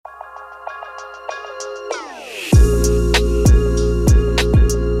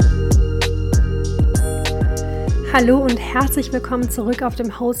Hallo und herzlich willkommen zurück auf dem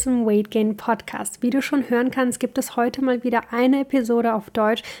Wholesome Weight Gain Podcast. Wie du schon hören kannst, gibt es heute mal wieder eine Episode auf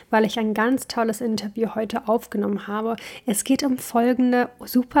Deutsch, weil ich ein ganz tolles Interview heute aufgenommen habe. Es geht um folgende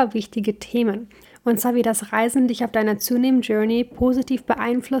super wichtige Themen. Und zwar, wie das Reisen dich auf deiner zunehmenden Journey positiv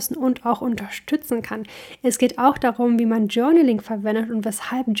beeinflussen und auch unterstützen kann. Es geht auch darum, wie man Journaling verwendet und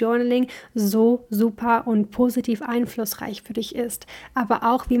weshalb Journaling so super und positiv einflussreich für dich ist.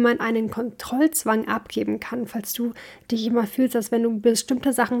 Aber auch, wie man einen Kontrollzwang abgeben kann, falls du dich immer fühlst, als wenn du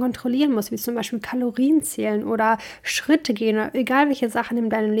bestimmte Sachen kontrollieren musst, wie zum Beispiel Kalorien zählen oder Schritte gehen oder egal welche Sachen in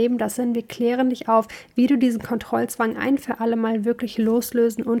deinem Leben das sind. Wir klären dich auf, wie du diesen Kontrollzwang ein für alle Mal wirklich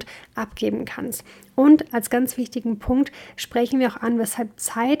loslösen und abgeben kannst. Und als ganz wichtigen Punkt sprechen wir auch an, weshalb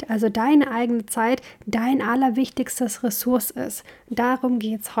Zeit, also deine eigene Zeit, dein allerwichtigstes Ressource ist. Darum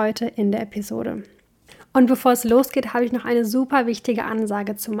geht es heute in der Episode. Und bevor es losgeht, habe ich noch eine super wichtige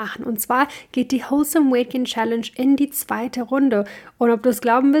Ansage zu machen. Und zwar geht die Wholesome Weight Gain Challenge in die zweite Runde. Und ob du es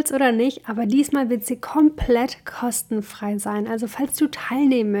glauben willst oder nicht, aber diesmal wird sie komplett kostenfrei sein. Also falls du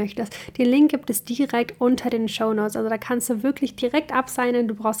teilnehmen möchtest, den Link gibt es direkt unter den Shownotes. Also da kannst du wirklich direkt absignen.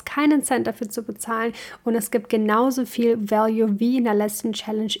 Du brauchst keinen Cent dafür zu bezahlen. Und es gibt genauso viel Value wie in der letzten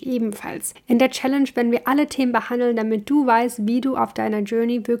Challenge ebenfalls. In der Challenge werden wir alle Themen behandeln, damit du weißt, wie du auf deiner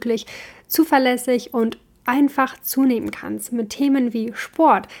Journey wirklich zuverlässig und einfach zunehmen kannst mit Themen wie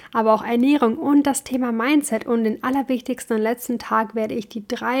Sport, aber auch Ernährung und das Thema Mindset. Und den allerwichtigsten und letzten Tag werde ich die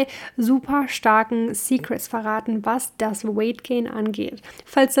 3 super starken Secrets verraten, was das Weight Gain angeht.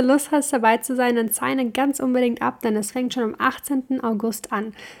 Falls du Lust hast, dabei zu sein, dann signe ganz unbedingt ab, denn es fängt schon am 18. August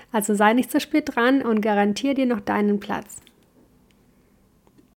an. Also sei nicht zu spät dran und garantiere dir noch deinen Platz.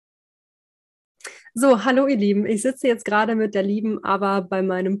 So, hallo ihr Lieben. Ich sitze jetzt gerade mit der Lieben aber bei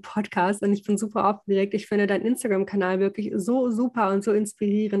meinem Podcast und ich bin super aufgeregt. Ich finde deinen Instagram-Kanal wirklich so super und so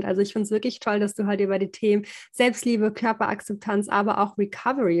inspirierend. Also ich finde es wirklich toll, dass du halt über die Themen Selbstliebe, Körperakzeptanz, aber auch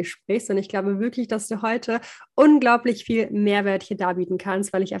Recovery sprichst. Und ich glaube wirklich, dass du heute unglaublich viel Mehrwert hier darbieten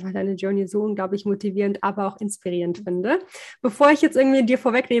kannst, weil ich einfach deine Journey so unglaublich motivierend, aber auch inspirierend finde. Bevor ich jetzt irgendwie dir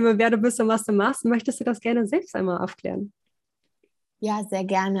vorwegnehme, wer du bist und was du machst, möchtest du das gerne selbst einmal aufklären? Ja, sehr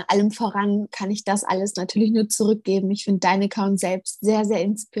gerne. Allem voran kann ich das alles natürlich nur zurückgeben. Ich finde deinen Account selbst sehr, sehr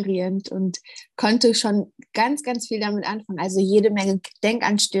inspirierend und konnte schon ganz, ganz viel damit anfangen. Also jede Menge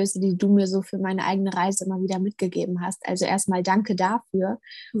Denkanstöße, die du mir so für meine eigene Reise immer wieder mitgegeben hast. Also erstmal danke dafür.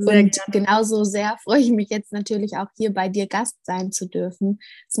 Sehr Und gerne. genauso sehr freue ich mich jetzt natürlich auch hier bei dir Gast sein zu dürfen.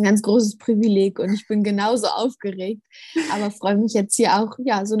 Das ist ein ganz großes Privileg und ich bin genauso aufgeregt, aber freue mich jetzt hier auch,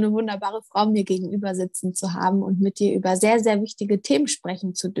 ja, so eine wunderbare Frau mir gegenüber sitzen zu haben und mit dir über sehr, sehr wichtige Themen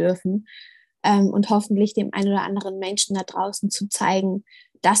sprechen zu dürfen, und hoffentlich dem einen oder anderen Menschen da draußen zu zeigen,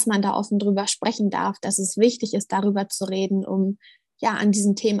 dass man da offen drüber sprechen darf, dass es wichtig ist, darüber zu reden, um ja an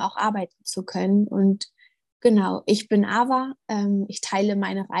diesen Themen auch arbeiten zu können. Und genau, ich bin Ava. Ich teile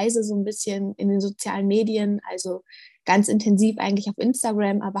meine Reise so ein bisschen in den sozialen Medien, also ganz intensiv eigentlich auf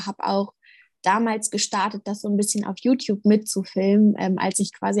Instagram, aber habe auch damals gestartet, das so ein bisschen auf YouTube mitzufilmen, als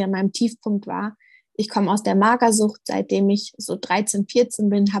ich quasi an meinem Tiefpunkt war. Ich komme aus der Magersucht. Seitdem ich so 13, 14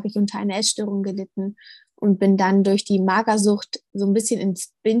 bin, habe ich unter einer Essstörung gelitten und bin dann durch die Magersucht so ein bisschen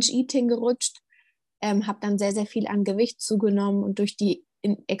ins Binge-Eating gerutscht, habe dann sehr, sehr viel an Gewicht zugenommen und durch die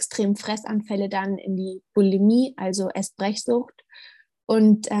extremen Fressanfälle dann in die Bulimie, also Essbrechsucht.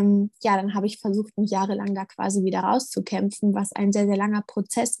 Und ja, dann habe ich versucht, mich jahrelang da quasi wieder rauszukämpfen, was ein sehr, sehr langer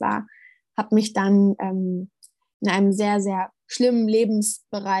Prozess war. Habe mich dann in einem sehr, sehr schlimmen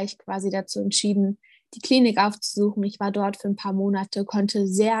Lebensbereich quasi dazu entschieden, die Klinik aufzusuchen. Ich war dort für ein paar Monate, konnte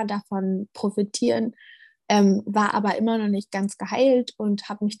sehr davon profitieren, war aber immer noch nicht ganz geheilt und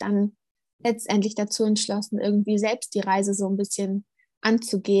habe mich dann letztendlich dazu entschlossen, irgendwie selbst die Reise so ein bisschen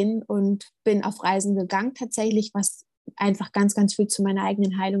anzugehen und bin auf Reisen gegangen tatsächlich, was einfach ganz, ganz viel zu meiner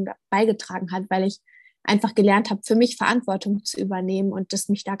eigenen Heilung beigetragen hat, weil ich einfach gelernt habe, für mich Verantwortung zu übernehmen und dass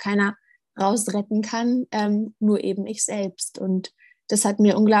mich da keiner rausretten kann, nur eben ich selbst. Und das hat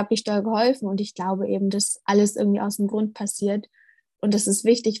mir unglaublich doll geholfen und ich glaube eben, dass alles irgendwie aus dem Grund passiert und dass es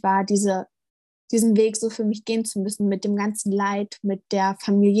wichtig war, diesen Weg so für mich gehen zu müssen mit dem ganzen Leid, mit der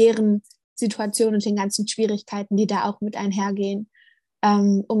familiären Situation und den ganzen Schwierigkeiten, die da auch mit einhergehen,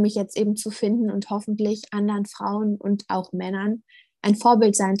 um mich jetzt eben zu finden und hoffentlich anderen Frauen und auch Männern ein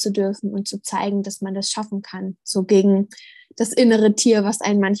Vorbild sein zu dürfen und zu zeigen, dass man das schaffen kann, so gegen das innere Tier, was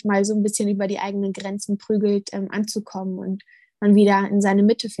einen manchmal so ein bisschen über die eigenen Grenzen prügelt, anzukommen und man wieder in seine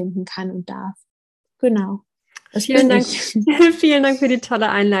Mitte finden kann und darf. Genau. Das Vielen bin Dank. ich. Vielen Dank für die tolle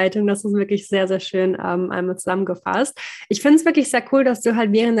Einleitung. Das ist wirklich sehr, sehr schön einmal zusammengefasst. Ich finde es wirklich sehr cool, dass du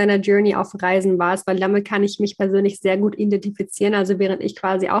halt während deiner Journey auf Reisen warst, weil damit kann ich mich persönlich sehr gut identifizieren. Also während ich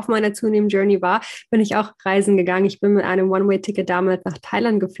quasi auf meiner zunehmenden Journey war, bin ich auch reisen gegangen. Ich bin mit einem One-Way-Ticket damals nach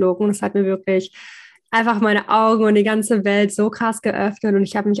Thailand geflogen. Das hat mir wirklich einfach meine Augen und die ganze Welt so krass geöffnet und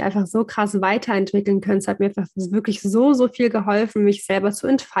ich habe mich einfach so krass weiterentwickeln können. Es hat mir einfach wirklich so, so viel geholfen, mich selber zu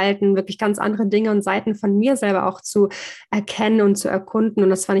entfalten, wirklich ganz andere Dinge und Seiten von mir selber auch zu erkennen und zu erkunden. Und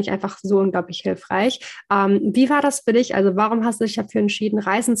das fand ich einfach so unglaublich hilfreich. Wie war das für dich? Also warum hast du dich dafür entschieden,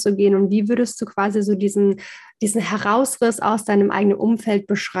 reisen zu gehen? Und wie würdest du quasi so diesen Herausriss aus deinem eigenen Umfeld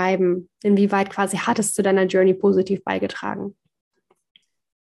beschreiben? Inwieweit quasi hat es zu deiner Journey positiv beigetragen?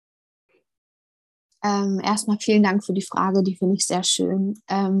 Erstmal vielen Dank für die Frage, die finde ich sehr schön.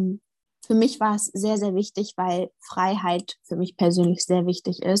 Für mich war es sehr, sehr wichtig, weil Freiheit für mich persönlich sehr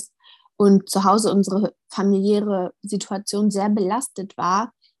wichtig ist und zu Hause unsere familiäre Situation sehr belastet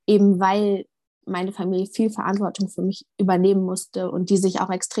war, eben weil meine Familie viel Verantwortung für mich übernehmen musste und die sich auch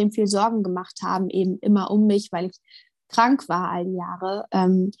extrem viel Sorgen gemacht haben, eben immer um mich, weil ich krank war all die Jahre,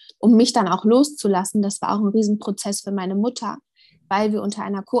 um mich dann auch loszulassen. Das war auch ein Riesenprozess für meine Mutter, weil wir unter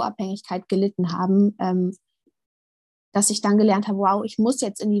einer Co-Abhängigkeit gelitten haben, dass ich dann gelernt habe, wow, ich muss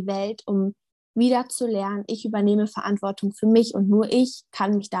jetzt in die Welt, um wieder zu lernen, ich übernehme Verantwortung für mich und nur ich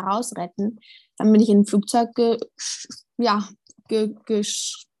kann mich daraus retten. Dann bin ich in ein Flugzeug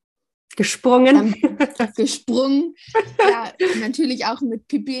Gesprungen. gesprungen. Ja, natürlich auch mit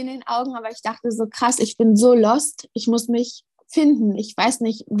Pipi in den Augen, aber ich dachte so krass, ich bin so lost, ich muss mich finden. Ich weiß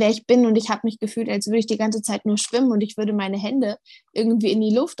nicht, wer ich bin und ich habe mich gefühlt, als würde ich die ganze Zeit nur schwimmen und ich würde meine Hände irgendwie in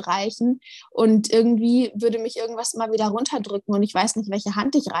die Luft reichen und irgendwie würde mich irgendwas mal wieder runterdrücken und ich weiß nicht, welche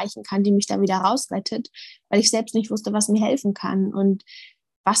Hand ich reichen kann, die mich da wieder rausrettet, weil ich selbst nicht wusste, was mir helfen kann. Und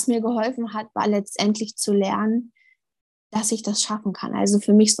was mir geholfen hat, war letztendlich zu lernen, dass ich das schaffen kann. Also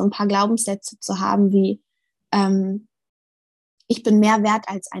für mich so ein paar Glaubenssätze zu haben wie, ich bin mehr wert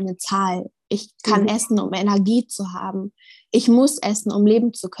als eine Zahl. Ich kann essen, um Energie zu haben. Ich muss essen, um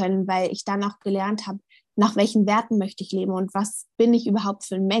leben zu können, weil ich dann auch gelernt habe, nach welchen Werten möchte ich leben und was bin ich überhaupt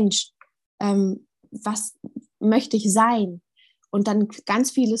für ein Mensch? Was möchte ich sein? Und dann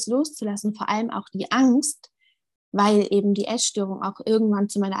ganz vieles loszulassen, vor allem auch die Angst, weil eben die Essstörung auch irgendwann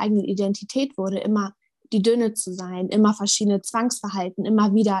zu meiner eigenen Identität wurde, immer die Dünne zu sein, immer verschiedene Zwangsverhalten,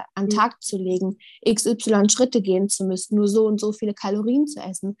 immer wieder an den Tag zu legen, XY Schritte gehen zu müssen, nur so und so viele Kalorien zu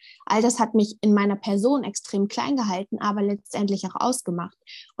essen. All das hat mich in meiner Person extrem klein gehalten, aber letztendlich auch ausgemacht.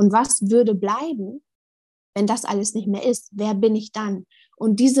 Und was würde bleiben, wenn das alles nicht mehr ist? Wer bin ich dann?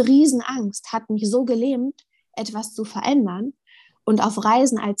 Und diese Riesenangst hat mich so gelähmt, etwas zu verändern. Und auf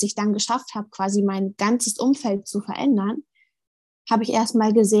Reisen, als ich dann geschafft habe, quasi mein ganzes Umfeld zu verändern, habe ich erst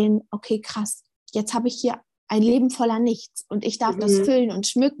mal gesehen, okay, krass, jetzt habe ich hier ein Leben voller Nichts und ich darf das füllen und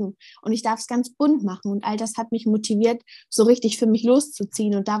schmücken und ich darf es ganz bunt machen und all das hat mich motiviert, so richtig für mich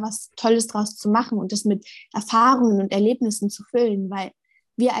loszuziehen und da was Tolles draus zu machen und das mit Erfahrungen und Erlebnissen zu füllen, weil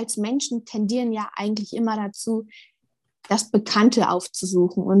wir als Menschen tendieren ja eigentlich immer dazu, das Bekannte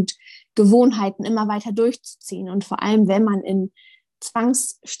aufzusuchen und Gewohnheiten immer weiter durchzuziehen und vor allem, wenn man in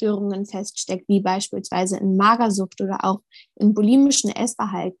Zwangsstörungen feststeckt, wie beispielsweise in Magersucht oder auch in bulimischen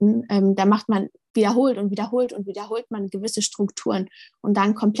Essverhalten, da macht man wiederholt und wiederholt und wiederholt man gewisse Strukturen und dann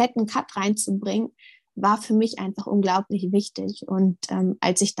einen kompletten Cut reinzubringen, war für mich einfach unglaublich wichtig. Und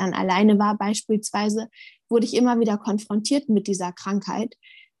als ich dann alleine war beispielsweise, wurde ich immer wieder konfrontiert mit dieser Krankheit.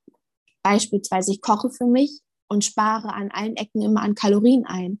 Beispielsweise, ich koche für mich und spare an allen Ecken immer an Kalorien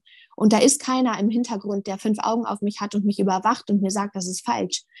ein. Und da ist keiner im Hintergrund, der 5 Augen auf mich hat und mich überwacht und mir sagt, das ist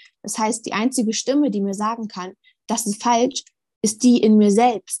falsch. Das heißt, die einzige Stimme, die mir sagen kann, das ist falsch, ist die in mir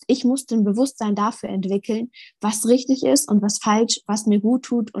selbst. Ich musste ein Bewusstsein dafür entwickeln, was richtig ist und was falsch, was mir gut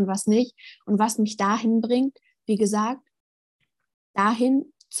tut und was nicht und was mich dahin bringt, wie gesagt,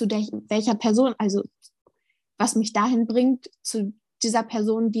 dahin zu welcher Person, also was mich dahin bringt zu dieser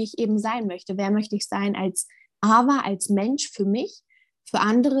Person, die ich eben sein möchte. Wer möchte ich sein als Ava, als Mensch für mich, für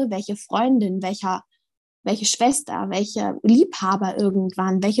andere, welche Freundin, welche Schwester, welche Liebhaber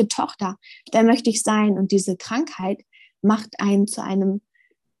irgendwann, welche Tochter, wer möchte ich sein? Und diese Krankheit macht einen zu einem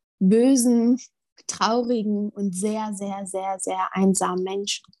bösen, traurigen und sehr, sehr, sehr, sehr einsamen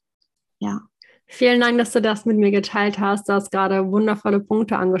Menschen. Ja. Vielen Dank, dass du das mit mir geteilt hast. Du hast gerade wundervolle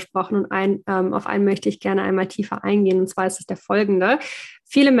Punkte angesprochen und auf einen möchte ich gerne einmal tiefer eingehen. Und zwar ist es der folgende.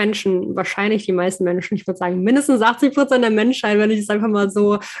 Viele Menschen, wahrscheinlich die meisten Menschen, ich würde sagen mindestens 80% der Menschheit, wenn ich es einfach mal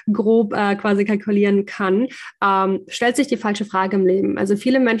so grob quasi kalkulieren kann, stellt sich die falsche Frage im Leben. Also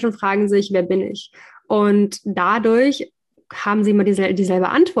viele Menschen fragen sich, wer bin ich? Und dadurch haben sie immer dieselbe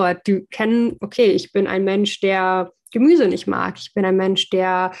Antwort. Die kennen, okay, ich bin ein Mensch, der Gemüse nicht mag. Ich bin ein Mensch,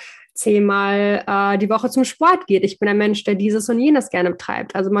 der 10-mal die Woche zum Sport geht. Ich bin ein Mensch, der dieses und jenes gerne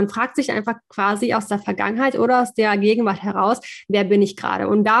betreibt. Also man fragt sich einfach quasi aus der Vergangenheit oder aus der Gegenwart heraus, wer bin ich gerade?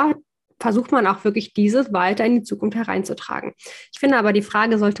 Und da versucht man auch wirklich dieses weiter in die Zukunft hereinzutragen. Ich finde aber, die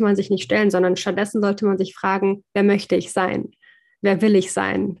Frage sollte man sich nicht stellen, sondern stattdessen sollte man sich fragen, wer möchte ich sein? Wer will ich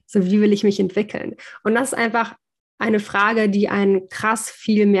sein? So, wie will ich mich entwickeln? Und das ist einfach eine Frage, die einen krass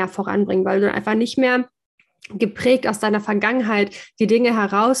viel mehr voranbringt, weil du einfach nicht mehr geprägt aus deiner Vergangenheit die Dinge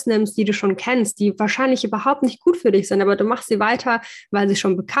herausnimmst, die du schon kennst, die wahrscheinlich überhaupt nicht gut für dich sind, aber du machst sie weiter, weil sie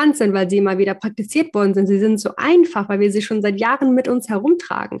schon bekannt sind, weil sie immer wieder praktiziert worden sind. Sie sind so einfach, weil wir sie schon seit Jahren mit uns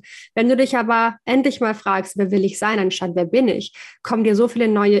herumtragen. Wenn du dich aber endlich mal fragst, wer will ich sein, anstatt wer bin ich, kommen dir so viele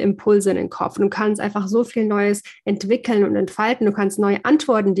neue Impulse in den Kopf. Du kannst einfach so viel Neues entwickeln und entfalten. Du kannst neue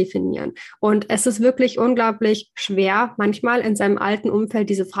Antworten definieren. Und es ist wirklich unglaublich schwer, manchmal in seinem alten Umfeld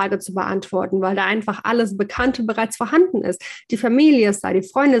diese Frage zu beantworten, weil da einfach alles Bekannte bereits vorhanden ist. Die Familie ist da, die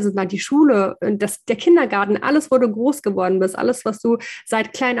Freunde sind da, die Schule, der Kindergarten, alles, wo du groß geworden bist, alles, was du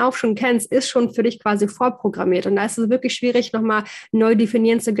seit klein auf schon kennst, ist schon für dich quasi vorprogrammiert. Und da ist es wirklich schwierig, nochmal neu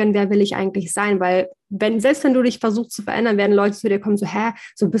definieren zu können, wer will ich eigentlich sein, weil selbst wenn du dich versuchst zu verändern, werden Leute zu dir kommen, so,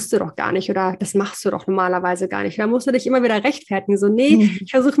 so bist du doch gar nicht oder das machst du doch normalerweise gar nicht. Da musst du dich immer wieder rechtfertigen, so, nee,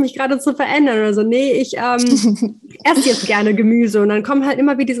 ich versuche mich gerade zu verändern oder so, nee, ich esse jetzt gerne Gemüse und dann kommen halt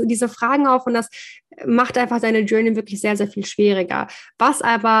immer wieder diese Fragen auf und das macht einfach deine Journey wirklich sehr, sehr viel schwieriger. Was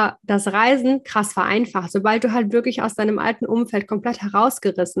aber das Reisen krass vereinfacht, sobald du halt wirklich aus deinem alten Umfeld komplett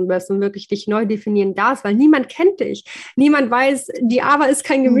herausgerissen bist und wirklich dich neu definieren darfst, weil niemand kennt dich. Niemand weiß, die Ava ist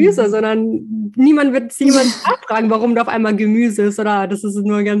kein Gemüse, sondern niemand wird jemand fragen, warum du auf einmal Gemüse ist oder das ist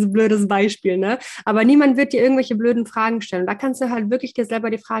nur ein ganz blödes Beispiel, ne? Aber niemand wird dir irgendwelche blöden Fragen stellen. Da kannst du halt wirklich dir selber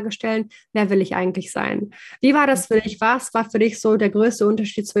die Frage stellen, wer will ich eigentlich sein? Wie war das für dich? Was war für dich so der größte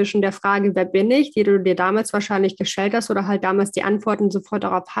Unterschied zwischen der Frage, wer bin ich, die du dir damals wahrscheinlich gestellt hast oder halt damals die Antworten sofort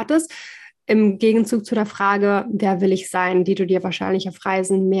darauf hattest, im Gegenzug zu der Frage, wer will ich sein, die du dir wahrscheinlich auf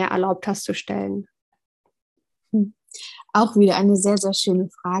Reisen mehr erlaubt hast zu stellen? Auch wieder eine sehr, sehr schöne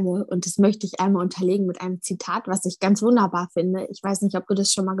Frage und das möchte ich einmal unterlegen mit einem Zitat, was ich ganz wunderbar finde. Ich weiß nicht, ob du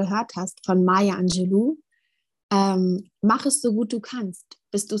das schon mal gehört hast, von Maya Angelou. Mach es so gut du kannst,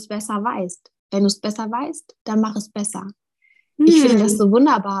 bis du es besser weißt. Wenn du es besser weißt, dann mach es besser. Ich finde das so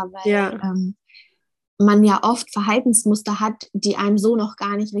wunderbar, weil man ja oft Verhaltensmuster hat, die einem so noch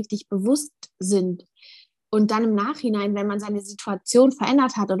gar nicht richtig bewusst sind. Und dann im Nachhinein, wenn man seine Situation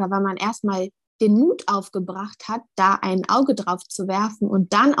verändert hat oder wenn man erstmal den Mut aufgebracht hat, da ein Auge drauf zu werfen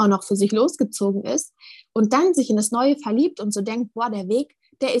und dann auch noch für sich losgezogen ist und dann sich in das Neue verliebt und so denkt, boah, der Weg,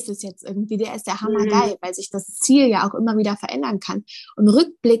 der ist es jetzt irgendwie, der ist der hammergeil, weil sich das Ziel ja auch immer wieder verändern kann. Und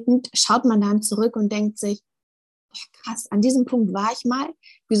rückblickend schaut man dann zurück und denkt sich, krass, an diesem Punkt war ich mal,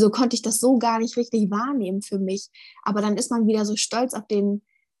 wieso konnte ich das so gar nicht richtig wahrnehmen für mich? Aber dann ist man wieder so stolz auf den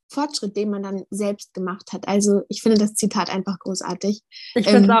Fortschritt, den man dann selbst gemacht hat. Also ich finde das Zitat einfach großartig. Ich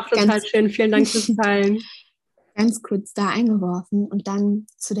finde es auch total schön. Vielen Dank fürs Teilen. Ganz kurz da eingeworfen und dann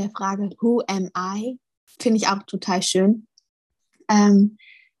zu der Frage, who am I? Finde ich auch total schön.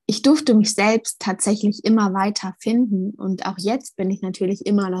 Ich durfte mich selbst tatsächlich immer weiter finden und auch jetzt bin ich natürlich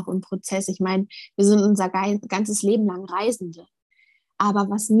immer noch im Prozess. Ich meine, wir sind unser ganzes Leben lang Reisende.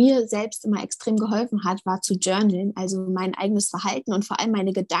 Aber was mir selbst immer extrem geholfen hat, war zu journalen, also mein eigenes Verhalten und vor allem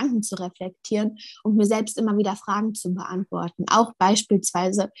meine Gedanken zu reflektieren und mir selbst immer wieder Fragen zu beantworten. Auch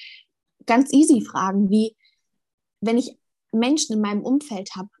beispielsweise ganz easy Fragen wie, wenn ich Menschen in meinem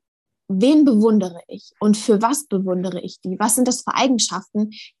Umfeld habe, wen bewundere ich und für was bewundere ich die? Was sind das für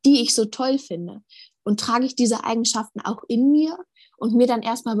Eigenschaften, die ich so toll finde? Und trage ich diese Eigenschaften auch in mir und mir dann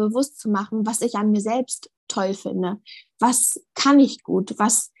erstmal bewusst zu machen, was ich an mir selbst toll finde. Was kann ich gut?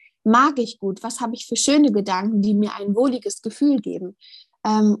 Was mag ich gut? Was habe ich für schöne Gedanken, die mir ein wohliges Gefühl geben?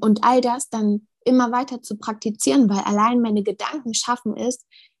 Und all das dann immer weiter zu praktizieren, weil allein meine Gedanken schaffen es,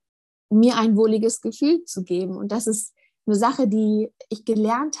 mir ein wohliges Gefühl zu geben. Und das ist eine Sache, die ich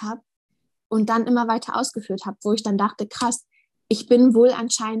gelernt habe und dann immer weiter ausgeführt habe, wo ich dann dachte, krass, ich bin wohl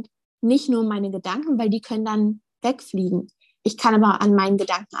anscheinend nicht nur meine Gedanken, weil die können dann wegfliegen. Ich kann aber an meinen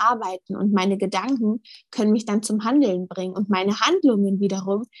Gedanken arbeiten und meine Gedanken können mich dann zum Handeln bringen und meine Handlungen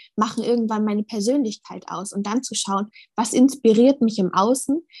wiederum machen irgendwann meine Persönlichkeit aus und dann zu schauen, was inspiriert mich im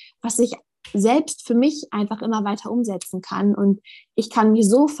Außen, was ich selbst für mich einfach immer weiter umsetzen kann und ich kann mich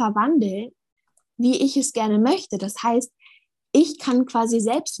so verwandeln, wie ich es gerne möchte. Das heißt, ich kann quasi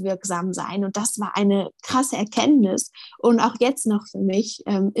selbstwirksam sein und das war eine krasse Erkenntnis und auch jetzt noch für mich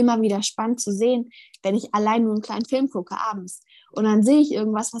immer wieder spannend zu sehen, wenn ich allein nur einen kleinen Film gucke abends und dann sehe ich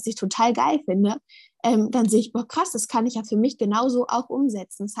irgendwas, was ich total geil finde, dann sehe ich, boah, krass, das kann ich ja für mich genauso auch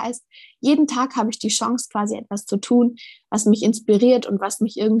umsetzen. Das heißt, jeden Tag habe ich die Chance, quasi etwas zu tun, was mich inspiriert und was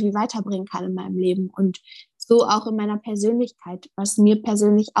mich irgendwie weiterbringen kann in meinem Leben. Und so auch in meiner Persönlichkeit. Was mir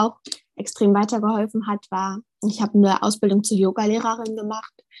persönlich auch extrem weitergeholfen hat, war, ich habe eine Ausbildung zur Yogalehrerin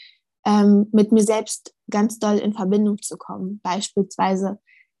gemacht, mit mir selbst ganz doll in Verbindung zu kommen. Beispielsweise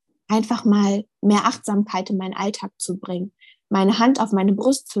einfach mal mehr Achtsamkeit in meinen Alltag zu bringen, meine Hand auf meine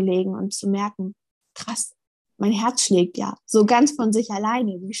Brust zu legen und zu merken, krass, mein Herz schlägt ja, so ganz von sich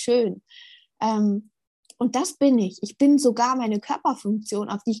alleine, wie schön. Und das bin ich. Ich bin sogar meine Körperfunktion,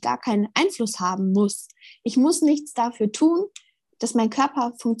 auf die ich gar keinen Einfluss haben muss. Ich muss nichts dafür tun, dass mein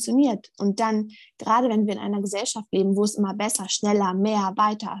Körper funktioniert. Und dann, gerade wenn wir in einer Gesellschaft leben, wo es immer besser, schneller, mehr,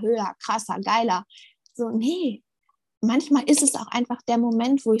 weiter, höher, krasser, geiler, so, nee, manchmal ist es auch einfach der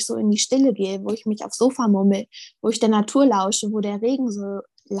Moment, wo ich so in die Stille gehe, wo ich mich aufs Sofa mummel, wo ich der Natur lausche, wo der Regen so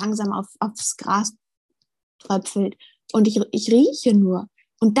langsam aufs Gras tröpfelt und ich rieche nur.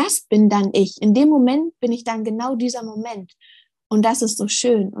 Und das bin dann ich. In dem Moment bin ich dann genau dieser Moment. Und das ist so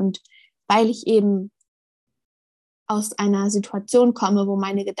schön. Und weil ich eben aus einer Situation komme, wo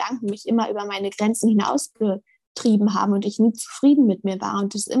meine Gedanken mich immer über meine Grenzen hinausgetrieben haben und ich nie zufrieden mit mir war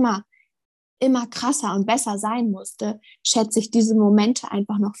und es immer krasser und besser sein musste, schätze ich diese Momente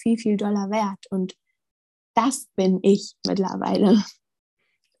einfach noch viel, viel doller wert. Und das bin ich mittlerweile.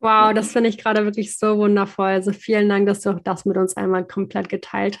 Wow, das finde ich gerade wirklich so wundervoll. Also vielen Dank, dass du auch das mit uns einmal komplett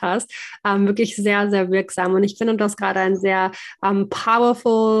geteilt hast. Wirklich sehr, sehr wirksam. Und ich finde, du hast gerade einen sehr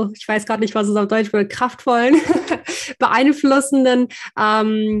powerful, ich weiß gerade nicht, was es auf Deutsch wird, kraftvollen, beeinflussenden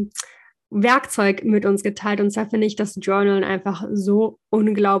Werkzeug mit uns geteilt. Und zwar finde ich das Journalen einfach so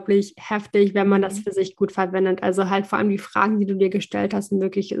unglaublich heftig, wenn man das für sich gut verwendet. Also halt vor allem die Fragen, die du dir gestellt hast, sind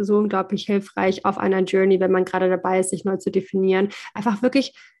wirklich so unglaublich hilfreich auf einer Journey, wenn man gerade dabei ist, sich neu zu definieren. Einfach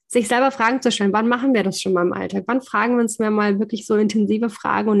wirklich sich selber Fragen zu stellen. Wann machen wir das schon mal im Alltag? Wann fragen wir uns mal wirklich so intensive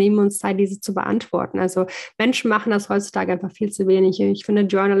Fragen und nehmen uns Zeit, diese zu beantworten? Also Menschen machen das heutzutage einfach viel zu wenig. Ich finde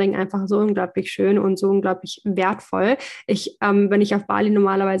Journaling einfach so unglaublich schön und so unglaublich wertvoll. Wenn ich auf Bali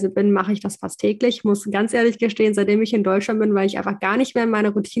normalerweise bin, mache ich das fast täglich. Ich muss ganz ehrlich gestehen, seitdem ich in Deutschland bin, weil ich einfach gar nicht mehr in meiner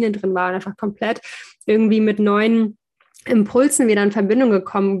Routine drin war und einfach komplett irgendwie mit neuen Impulsen wieder in Verbindung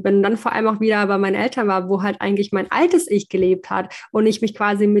gekommen bin, dann vor allem auch wieder bei meinen Eltern war, wo halt eigentlich mein altes Ich gelebt hat und ich mich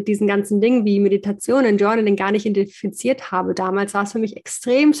quasi mit diesen ganzen Dingen wie Meditation und Journaling gar nicht identifiziert habe. Damals war es für mich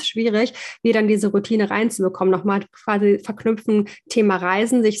extrem schwierig, wieder in diese Routine reinzubekommen. Nochmal quasi verknüpfen, Thema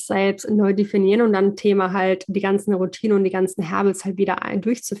Reisen, sich selbst neu definieren und dann Thema halt die ganzen Routinen und die ganzen Habits halt wieder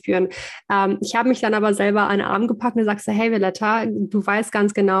durchzuführen. Ich habe mich dann aber selber an den Arm gepackt und gesagt, hey Violetta, du weißt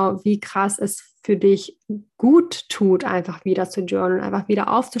ganz genau, wie krass es für dich gut tut, einfach wieder zu journalen, einfach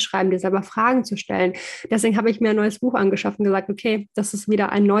wieder aufzuschreiben, dir selber Fragen zu stellen. Deswegen habe ich mir ein neues Buch angeschafft und gesagt, okay, das ist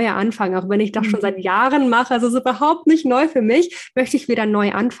wieder ein neuer Anfang. Auch wenn ich das schon seit Jahren mache, also es ist überhaupt nicht neu für mich, möchte ich wieder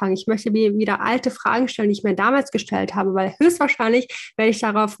neu anfangen. Ich möchte mir wieder alte Fragen stellen, die ich mir damals gestellt habe, weil höchstwahrscheinlich werde ich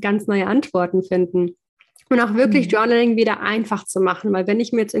darauf ganz neue Antworten finden. Und auch wirklich Journaling wieder einfach zu machen, weil wenn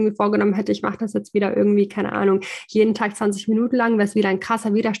ich mir jetzt irgendwie vorgenommen hätte, ich mache das jetzt wieder irgendwie, keine Ahnung, jeden Tag 20 Minuten lang, wäre es wieder ein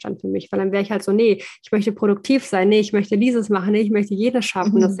krasser Widerstand für mich, weil dann wäre ich halt so, nee, ich möchte produktiv sein, nee, ich möchte dieses machen, nee, ich möchte jedes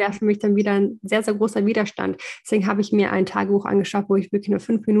schaffen. Das wäre für mich dann wieder ein sehr, sehr großer Widerstand. Deswegen habe ich mir ein Tagebuch angeschafft, wo ich wirklich nur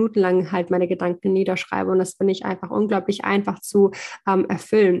 5 Minuten lang halt meine Gedanken niederschreibe und das finde ich einfach unglaublich einfach zu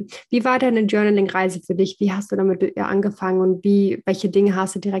erfüllen. Wie war deine Journaling-Reise für dich? Wie hast du damit angefangen und welche Dinge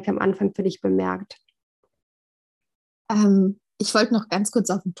hast du direkt am Anfang für dich bemerkt? Ich wollte noch ganz kurz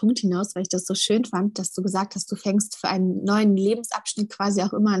auf den Punkt hinaus, weil ich das so schön fand, dass du gesagt hast, du fängst für einen neuen Lebensabschnitt quasi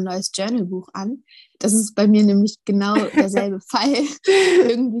auch immer ein neues Journalbuch an. Das ist bei mir nämlich genau derselbe Fall.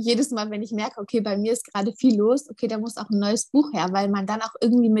 Irgendwie jedes Mal, wenn ich merke, okay, bei mir ist gerade viel los, okay, da muss auch ein neues Buch her, weil man dann auch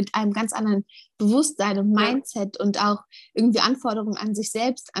irgendwie mit einem ganz anderen Bewusstsein und Mindset und auch irgendwie Anforderungen an sich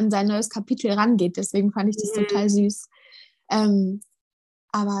selbst, an sein neues Kapitel rangeht. Deswegen fand ich das total süß.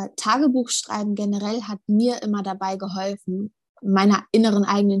 Aber Tagebuchschreiben generell hat mir immer dabei geholfen, meiner inneren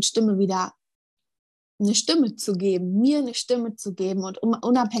eigenen Stimme wieder eine Stimme zu geben, mir eine Stimme zu geben und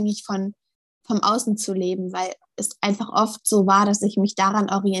unabhängig vom Außen zu leben, weil es einfach oft so war, dass ich mich daran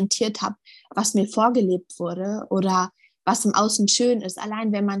orientiert habe, was mir vorgelebt wurde oder was im Außen schön ist.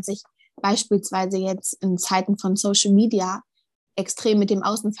 Allein wenn man sich beispielsweise jetzt in Zeiten von Social Media extrem mit dem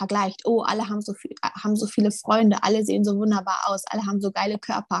Außen vergleicht. Oh, alle haben so viele Freunde, alle sehen so wunderbar aus, alle haben so geile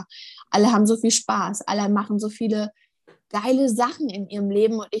Körper, alle haben so viel Spaß, alle machen so viele geile Sachen in ihrem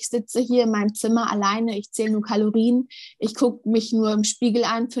Leben und ich sitze hier in meinem Zimmer alleine, ich zähle nur Kalorien, ich gucke mich nur im Spiegel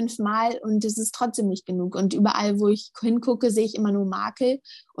an 5-mal und es ist trotzdem nicht genug. Und überall, wo ich hingucke, sehe ich immer nur Makel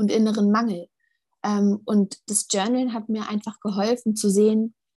und inneren Mangel. Und das Journal hat mir einfach geholfen zu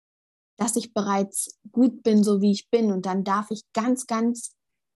sehen, dass ich bereits gut bin, so wie ich bin. Und dann darf ich ganz, ganz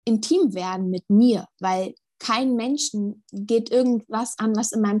intim werden mit mir, weil kein Menschen geht irgendwas an,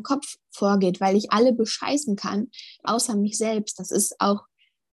 was in meinem Kopf vorgeht, weil ich alle bescheißen kann, außer mich selbst. Das ist auch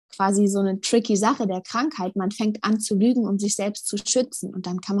quasi so eine tricky Sache der Krankheit. Man fängt an zu lügen, um sich selbst zu schützen. Und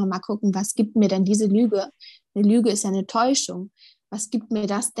dann kann man mal gucken, was gibt mir denn diese Lüge? Eine Lüge ist ja eine Täuschung. Was gibt mir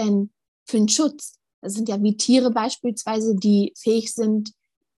das denn für einen Schutz? Das sind ja wie Tiere beispielsweise, die fähig sind,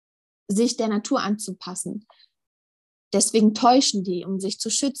 sich der Natur anzupassen. Deswegen täuschen die, um sich zu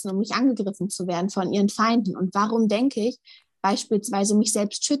schützen, um nicht angegriffen zu werden von ihren Feinden. Und warum denke ich, beispielsweise mich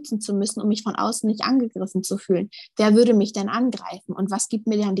selbst schützen zu müssen, um mich von außen nicht angegriffen zu fühlen? Wer würde mich denn angreifen? Und was gibt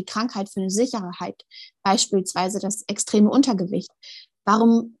mir dann die Krankheit für eine Sicherheit? Beispielsweise das extreme Untergewicht.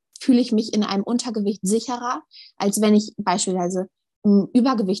 Warum fühle ich mich in einem Untergewicht sicherer, als wenn ich beispielsweise im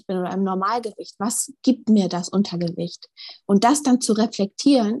Übergewicht bin oder im Normalgewicht? Was gibt mir das Untergewicht? Und das dann zu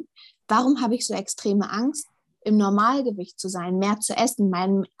reflektieren, warum habe ich so extreme Angst, im Normalgewicht zu sein, mehr zu essen,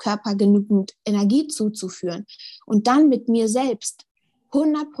 meinem Körper genügend Energie zuzuführen und dann mit mir selbst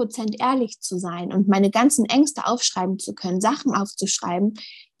 100% ehrlich zu sein und meine ganzen Ängste aufschreiben zu können, Sachen aufzuschreiben,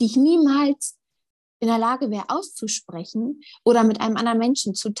 die ich niemals in der Lage wäre auszusprechen oder mit einem anderen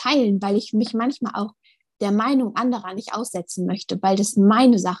Menschen zu teilen, weil ich mich manchmal auch der Meinung anderer nicht aussetzen möchte, weil das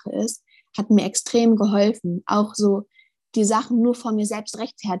meine Sache ist, hat mir extrem geholfen, auch so die Sachen nur vor mir selbst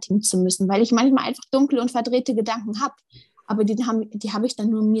rechtfertigen zu müssen, weil ich manchmal einfach dunkle und verdrehte Gedanken habe, aber die habe ich dann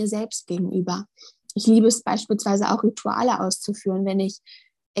nur mir selbst gegenüber. Ich liebe es beispielsweise auch, Rituale auszuführen, wenn ich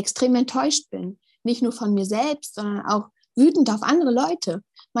extrem enttäuscht bin. Nicht nur von mir selbst, sondern auch wütend auf andere Leute.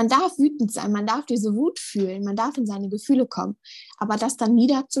 Man darf wütend sein, man darf diese Wut fühlen, man darf in seine Gefühle kommen. Aber das dann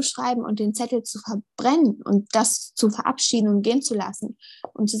niederzuschreiben und den Zettel zu verbrennen und das zu verabschieden und gehen zu lassen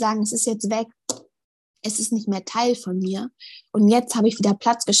und zu sagen, es ist jetzt weg, es ist nicht mehr Teil von mir und jetzt habe ich wieder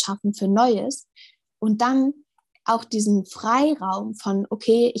Platz geschaffen für Neues und dann auch diesen Freiraum von,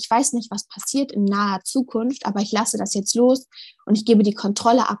 okay, ich weiß nicht, was passiert in naher Zukunft, aber ich lasse das jetzt los und ich gebe die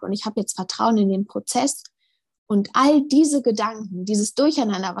Kontrolle ab und ich habe jetzt Vertrauen in den Prozess und all diese Gedanken, dieses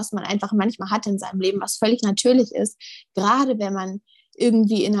Durcheinander, was man einfach manchmal hat in seinem Leben, was völlig natürlich ist, gerade wenn man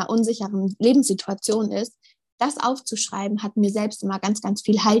irgendwie in einer unsicheren Lebenssituation ist, das aufzuschreiben, hat mir selbst immer ganz, ganz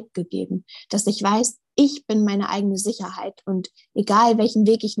viel Halt gegeben, dass ich weiß, ich bin meine eigene Sicherheit und egal welchen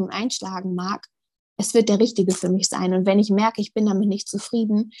Weg ich nun einschlagen mag, es wird der richtige für mich sein. Und wenn ich merke, ich bin damit nicht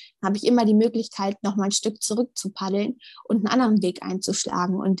zufrieden, habe ich immer die Möglichkeit, noch mal ein Stück zurück zu paddeln und einen anderen Weg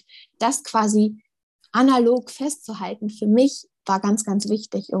einzuschlagen. Und das quasi analog festzuhalten, für mich war ganz, ganz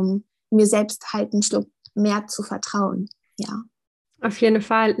wichtig, um mir selbst halt einen Schluck mehr zu vertrauen. Ja. Auf jeden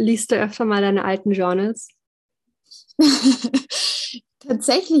Fall. Liest du öfter mal deine alten Journals?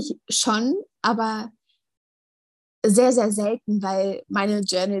 Tatsächlich schon, aber sehr, sehr selten, weil meine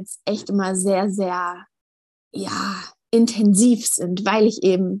Journals echt immer sehr, sehr, ja, intensiv sind, weil ich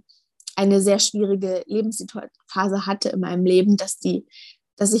eben eine sehr schwierige Lebensphase hatte in meinem Leben, dass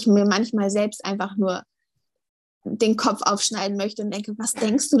ich mir manchmal selbst einfach nur den Kopf aufschneiden möchte und denke, was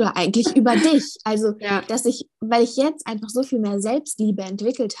denkst du da eigentlich über dich? Also, Ja. weil ich jetzt einfach so viel mehr Selbstliebe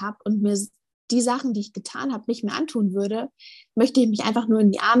entwickelt habe und mir die Sachen, die ich getan habe, nicht mehr antun würde, möchte ich mich einfach nur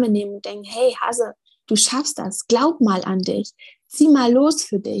in die Arme nehmen und denken, hey Hase, du schaffst das, glaub mal an dich, zieh mal los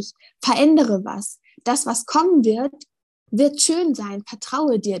für dich, verändere was. Das, was kommen wird, wird schön sein,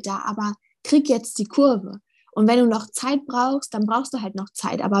 vertraue dir da, aber krieg jetzt die Kurve. Und wenn du noch Zeit brauchst, dann brauchst du halt noch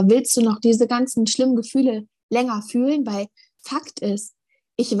Zeit. Aber willst du noch diese ganzen schlimmen Gefühle länger fühlen? Weil Fakt ist,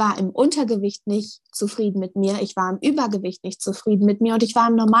 ich war im Untergewicht nicht zufrieden mit mir, ich war im Übergewicht nicht zufrieden mit mir und ich war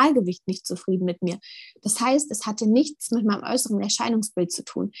im Normalgewicht nicht zufrieden mit mir. Das heißt, es hatte nichts mit meinem äußeren Erscheinungsbild zu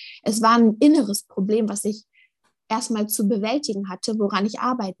tun. Es war ein inneres Problem, was ich erstmal zu bewältigen hatte, woran ich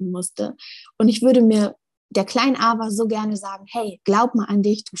arbeiten musste. Und ich würde mir der kleinen Ava so gerne sagen, hey, glaub mal an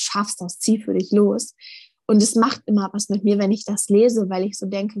dich, du schaffst das, zieh für dich los. Und es macht immer was mit mir, wenn ich das lese, weil ich so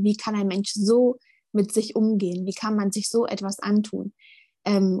denke, wie kann ein Mensch so mit sich umgehen? Wie kann man sich so etwas antun?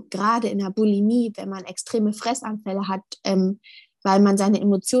 Gerade in der Bulimie, wenn man extreme Fressanfälle hat, weil man seine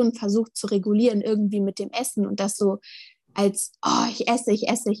Emotionen versucht zu regulieren, irgendwie mit dem Essen und das so als, oh, ich esse,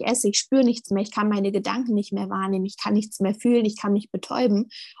 ich spüre nichts mehr, ich kann meine Gedanken nicht mehr wahrnehmen, ich kann nichts mehr fühlen, ich kann mich betäuben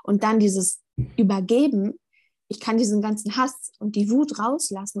und dann dieses Übergeben, ich kann diesen ganzen Hass und die Wut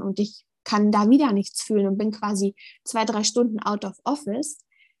rauslassen und ich kann da wieder nichts fühlen und bin quasi 2, 3 Stunden out of office.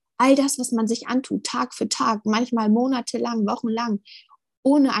 All das, was man sich antut, Tag für Tag, manchmal monatelang, wochenlang,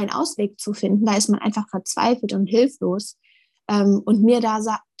 ohne einen Ausweg zu finden, da ist man einfach verzweifelt und hilflos. Und mir da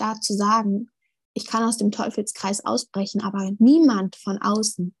zu sagen, ich kann aus dem Teufelskreis ausbrechen, aber niemand von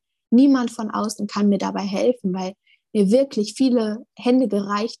außen niemand von außen kann mir dabei helfen, weil mir wirklich viele Hände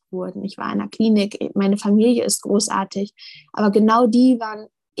gereicht wurden. Ich war in einer Klinik, meine Familie ist großartig, aber genau die waren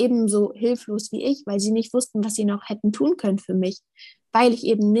ebenso hilflos wie ich, weil sie nicht wussten, was sie noch hätten tun können für mich, weil ich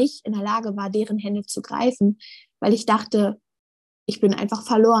eben nicht in der Lage war, deren Hände zu greifen, weil ich dachte, ich bin einfach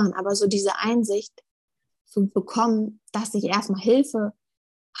verloren. Aber so diese Einsicht zu bekommen, dass ich erstmal Hilfe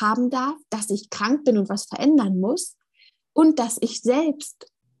haben darf, dass ich krank bin und was verändern muss und dass ich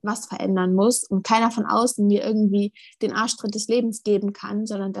selbst was verändern muss und keiner von außen mir irgendwie den Arschtritt des Lebens geben kann,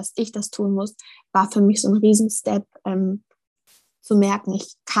 sondern dass ich das tun muss, war für mich so ein Riesenstep, zu merken,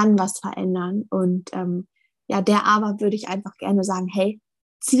 ich kann was verändern. Und ja, der aber würde ich einfach gerne sagen, hey,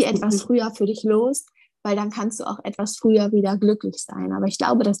 zieh etwas früher für dich los, weil dann kannst du auch etwas früher wieder glücklich sein. Aber ich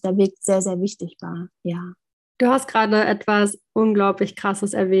glaube, dass der Weg sehr, sehr wichtig war, ja. Du hast gerade etwas unglaublich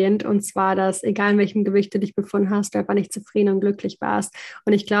Krasses erwähnt, und zwar, dass egal in welchem Gewicht du dich befunden hast, du einfach nicht zufrieden und glücklich warst.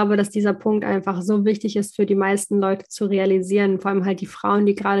 Und ich glaube, dass dieser Punkt einfach so wichtig ist für die meisten Leute zu realisieren, vor allem halt die Frauen,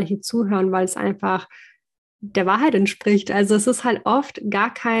 die gerade hier zuhören, weil es einfach der Wahrheit entspricht. Also es ist halt oft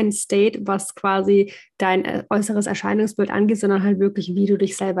gar kein State, was quasi dein äußeres Erscheinungsbild angeht, sondern halt wirklich, wie du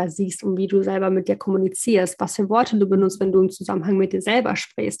dich selber siehst und wie du selber mit dir kommunizierst, was für Worte du benutzt, wenn du im Zusammenhang mit dir selber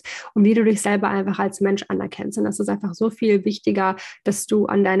sprichst und wie du dich selber einfach als Mensch anerkennst. Und das ist einfach so viel wichtiger, dass du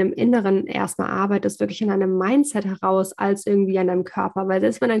an deinem Inneren erstmal arbeitest, wirklich an deinem Mindset heraus, als irgendwie an deinem Körper. Weil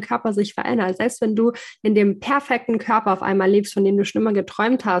selbst wenn dein Körper sich verändert, selbst wenn du in dem perfekten Körper auf einmal lebst, von dem du schon immer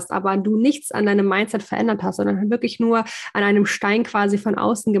geträumt hast, aber du nichts an deinem Mindset verändert hast, sondern wirklich nur an einem Stein quasi von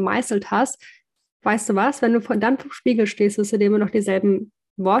außen gemeißelt hast, weißt du was, wenn du dann vor dem Spiegel stehst, wirst du dir immer noch dieselben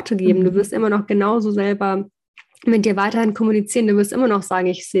Worte geben. Du wirst immer noch genauso selber mit dir weiterhin kommunizieren. Du wirst immer noch sagen,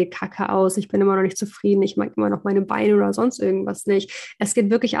 ich sehe kacke aus, ich bin immer noch nicht zufrieden, ich mag immer noch meine Beine oder sonst irgendwas nicht. Es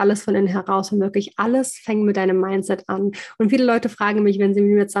geht wirklich alles von innen heraus und wirklich alles fängt mit deinem Mindset an. Und viele Leute fragen mich, wenn sie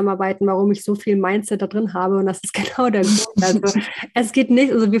mit mir zusammenarbeiten, warum ich so viel Mindset da drin habe, und das ist genau der Grund. Also es geht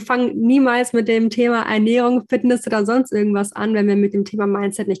nicht, also wir fangen niemals mit dem Thema Ernährung, Fitness oder sonst irgendwas an, wenn wir mit dem Thema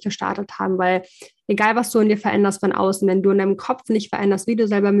Mindset nicht gestartet haben, weil egal, was du in dir veränderst von außen, wenn du in deinem Kopf nicht veränderst, wie du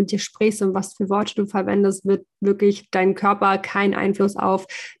selber mit dir sprichst und was für Worte du verwendest, wird wirklich dein Körper keinen Einfluss auf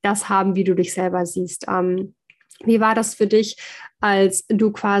das haben, wie du dich selber siehst. Wie war das für dich, als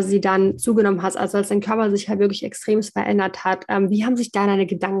du quasi dann zugenommen hast, also als dein Körper sich halt wirklich extrem verändert hat? Wie haben sich da deine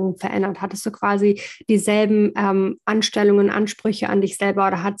Gedanken verändert? Hattest du quasi dieselben Anstellungen, Ansprüche an dich selber,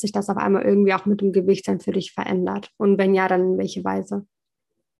 oder hat sich das auf einmal irgendwie auch mit dem Gewicht dann für dich verändert? Und wenn ja, dann in welche Weise?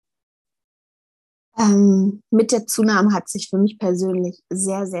 Mit der Zunahme hat sich für mich persönlich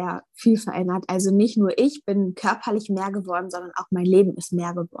sehr, sehr viel verändert. Also nicht nur ich bin körperlich mehr geworden, sondern auch mein Leben ist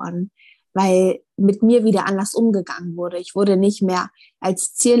mehr geworden, weil mit mir wieder anders umgegangen wurde. Ich wurde nicht mehr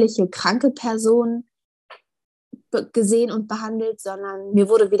als zierliche, kranke Person gesehen und behandelt, sondern mir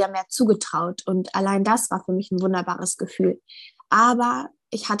wurde wieder mehr zugetraut. Und allein das war für mich ein wunderbares Gefühl. Aber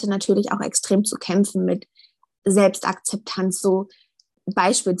ich hatte natürlich auch extrem zu kämpfen mit Selbstakzeptanz, so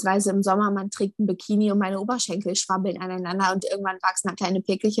beispielsweise im Sommer, man trägt ein Bikini und meine Oberschenkel schwabbeln aneinander und irgendwann wachsen da kleine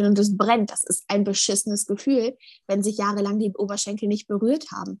Pickelchen und es brennt. Das ist ein beschissenes Gefühl, wenn sich jahrelang die Oberschenkel nicht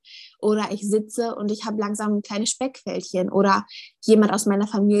berührt haben. Oder ich sitze und ich habe langsam kleine Speckfältchen. Oder jemand aus meiner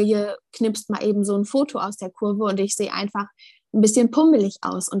Familie knipst mal eben so ein Foto aus der Kurve und ich sehe einfach ein bisschen pummelig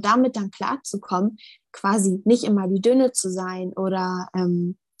aus. Und damit dann klarzukommen, quasi nicht immer die Dünne zu sein oder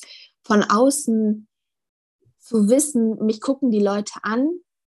von außen zu wissen, mich gucken die Leute an.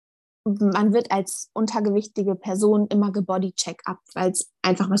 Man wird als untergewichtige Person immer gebodycheck-up, weil es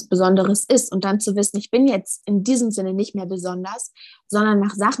einfach was Besonderes ist. Und dann zu wissen, ich bin jetzt in diesem Sinne nicht mehr besonders, sondern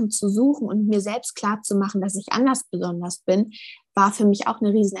nach Sachen zu suchen und mir selbst klar zu machen, dass ich anders besonders bin, war für mich auch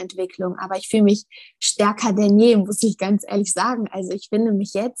eine Riesenentwicklung. Aber ich fühle mich stärker denn je, muss ich ganz ehrlich sagen. Also ich finde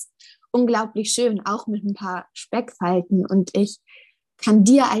mich jetzt unglaublich schön, auch mit ein paar Speckfalten. Und ich kann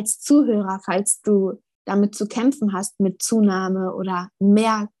dir als Zuhörer, falls du damit zu kämpfen hast, mit Zunahme oder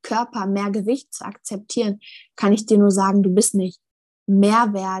mehr Körper, mehr Gewicht zu akzeptieren, kann ich dir nur sagen, du bist nicht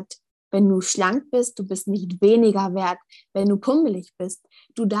mehr wert, wenn du schlank bist, du bist nicht weniger wert, wenn du pummelig bist.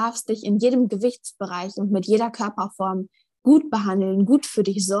 Du darfst dich in jedem Gewichtsbereich und mit jeder Körperform gut behandeln, gut für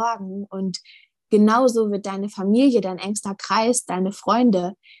dich sorgen, und genauso wird deine Familie, dein engster Kreis, deine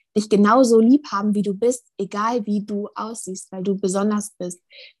Freunde dich genauso lieb haben, wie du bist, egal wie du aussiehst, weil du besonders bist.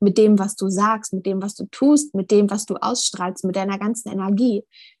 Mit dem, was du sagst, mit dem, was du tust, mit dem, was du ausstrahlst, mit deiner ganzen Energie,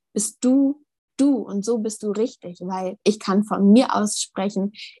 bist du du, und so bist du richtig, weil ich kann von mir aus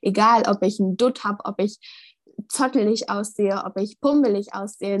sprechen, egal ob ich einen Dutt habe, ob ich zottelig aussehe, ob ich pummelig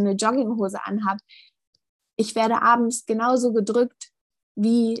aussehe, eine Jogginghose anhabe. Ich werde abends genauso gedrückt,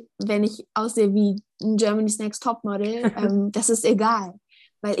 wie wenn ich aussehe wie ein Germany's Next Topmodel. Das ist egal.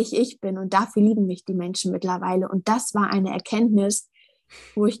 weil ich bin und dafür lieben mich die Menschen mittlerweile. Und das war eine Erkenntnis,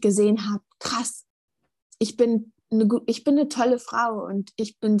 wo ich gesehen habe, krass, ich bin eine tolle Frau und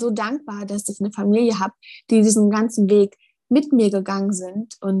ich bin so dankbar, dass ich eine Familie habe, die diesen ganzen Weg mit mir gegangen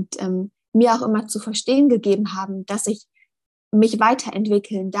sind und mir auch immer zu verstehen gegeben haben, dass ich mich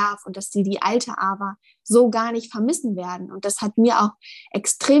weiterentwickeln darf und dass sie die alte Ava so gar nicht vermissen werden. Und das hat mir auch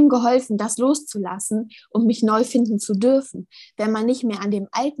extrem geholfen, das loszulassen und mich neu finden zu dürfen. Wenn man nicht mehr an dem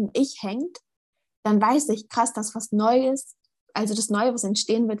alten Ich hängt, dann weiß ich, krass, dass was Neues, also das Neue, was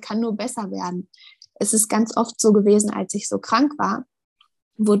entstehen wird, kann nur besser werden. Es ist ganz oft so gewesen, als ich so krank war,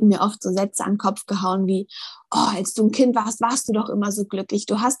 wurden mir oft so Sätze an den Kopf gehauen wie, oh, als du ein Kind warst, warst du doch immer so glücklich,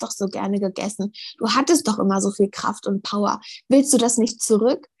 du hast doch so gerne gegessen, du hattest doch immer so viel Kraft und Power, willst du das nicht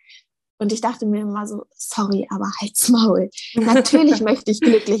zurück? Und ich dachte mir immer so, sorry, aber halt's Maul. Natürlich möchte ich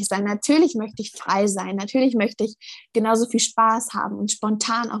glücklich sein, natürlich möchte ich frei sein, natürlich möchte ich genauso viel Spaß haben und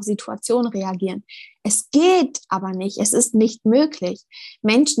spontan auf Situationen reagieren. Es geht aber nicht, es ist nicht möglich.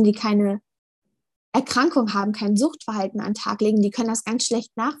 Menschen, die keine Erkrankung haben, kein Suchtverhalten an den Tag legen, die können das ganz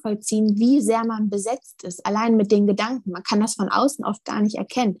schlecht nachvollziehen, wie sehr man besetzt ist, allein mit den Gedanken. Man kann das von außen oft gar nicht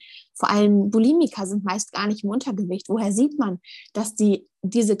erkennen. Vor allem Bulimiker sind meist gar nicht im Untergewicht. Woher sieht man, dass die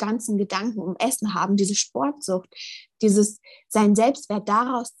diese ganzen Gedanken um Essen haben, diese Sportsucht, dieses seinen Selbstwert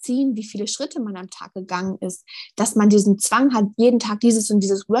daraus ziehen, wie viele Schritte man am Tag gegangen ist, dass man diesen Zwang hat, jeden Tag dieses und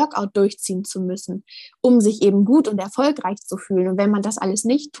dieses Workout durchziehen zu müssen, um sich eben gut und erfolgreich zu fühlen. Und wenn man das alles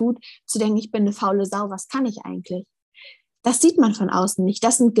nicht tut, zu denken, ich bin eine faule Sau, was kann ich eigentlich? Das sieht man von außen nicht.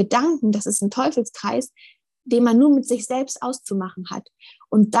 Das sind Gedanken, das ist ein Teufelskreis, den man nur mit sich selbst auszumachen hat.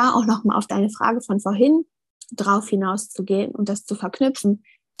 Und da auch nochmal auf deine Frage von vorhin drauf hinauszugehen und das zu verknüpfen,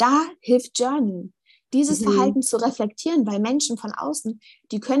 da hilft Journal. Dieses Verhalten zu reflektieren, weil Menschen von außen,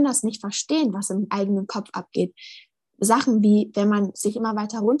 die können das nicht verstehen, was im eigenen Kopf abgeht. Sachen wie, wenn man sich immer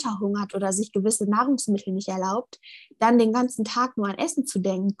weiter runterhungert oder sich gewisse Nahrungsmittel nicht erlaubt, dann den ganzen Tag nur an Essen zu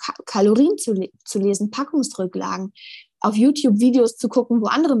denken, Kalorien zu lesen, Packungsrücklagen, auf YouTube Videos zu gucken, wo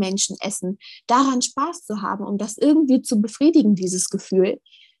andere Menschen essen, daran Spaß zu haben, um das irgendwie zu befriedigen, dieses Gefühl.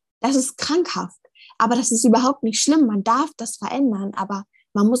 Das ist krankhaft, aber das ist überhaupt nicht schlimm. Man darf das verändern, aber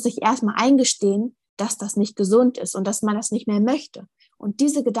man muss sich erstmal eingestehen, dass das nicht gesund ist und dass man das nicht mehr möchte. Und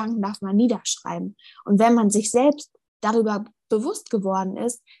diese Gedanken darf man niederschreiben. Und wenn man sich selbst darüber bewusst geworden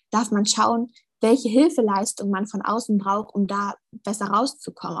ist, darf man schauen, welche Hilfeleistung man von außen braucht, um da besser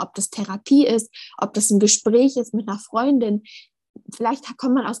rauszukommen. Ob das Therapie ist, ob das ein Gespräch ist mit einer Freundin. Vielleicht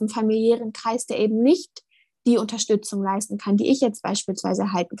kommt man aus einem familiären Kreis, der eben nicht die Unterstützung leisten kann, die ich jetzt beispielsweise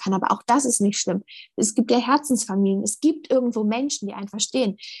erhalten kann. Aber auch das ist nicht schlimm. Es gibt ja Herzensfamilien. Es gibt irgendwo Menschen, die einen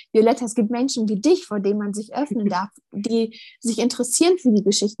verstehen. Violetta, es gibt Menschen wie dich, vor denen man sich öffnen darf, die sich interessieren für die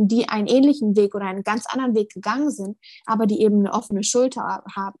Geschichten, die einen ähnlichen Weg oder einen ganz anderen Weg gegangen sind, aber die eben eine offene Schulter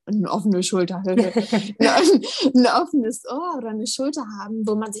haben, ein offenes Ohr oder eine Schulter haben,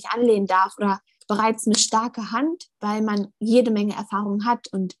 wo man sich anlehnen darf oder bereits eine starke Hand, weil man jede Menge Erfahrung hat.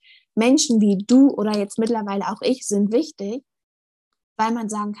 Und Menschen wie du oder jetzt mittlerweile auch ich sind wichtig, weil man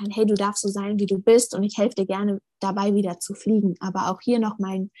sagen kann, hey, du darfst so sein, wie du bist und ich helfe dir gerne dabei, wieder zu fliegen. Aber auch hier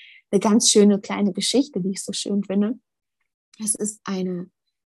nochmal eine ganz schöne kleine Geschichte, die ich so schön finde. Es ist eine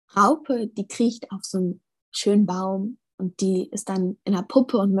Raupe, die kriecht auf so einen schönen Baum und die ist dann in einer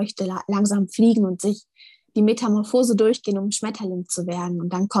Puppe und möchte langsam fliegen und sich die Metamorphose durchgehen, um ein Schmetterling zu werden.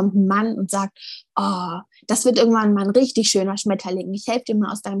 Und dann kommt ein Mann und sagt, oh, das wird irgendwann mal ein richtig schöner Schmetterling. Ich helfe dir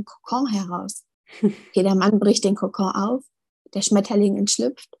mal aus deinem Kokon heraus. Okay, der Mann bricht den Kokon auf, der Schmetterling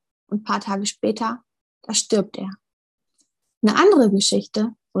entschlüpft und ein paar Tage später, da stirbt er. Eine andere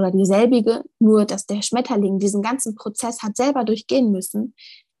Geschichte oder dieselbige, nur dass der Schmetterling diesen ganzen Prozess hat selber durchgehen müssen,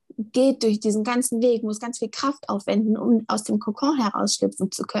 geht durch diesen ganzen Weg, muss ganz viel Kraft aufwenden, um aus dem Kokon herausschlüpfen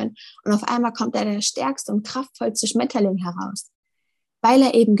zu können. Und auf einmal kommt er der stärkste und kraftvollste Schmetterling heraus, weil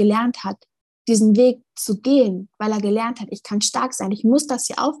er eben gelernt hat, diesen Weg zu gehen, weil er gelernt hat, ich kann stark sein, ich muss das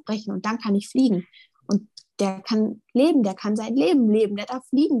hier aufbrechen und dann kann ich fliegen. Und der kann leben, der kann sein Leben leben, der darf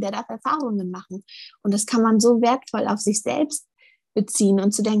fliegen, der darf Erfahrungen machen. Und das kann man so wertvoll auf sich selbst beziehen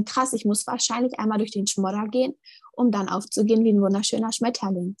und zu denken, krass, ich muss wahrscheinlich einmal durch den Schmodder gehen, um dann aufzugehen wie ein wunderschöner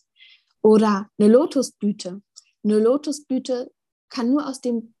Schmetterling. Oder eine Lotusblüte. Eine Lotusblüte kann nur aus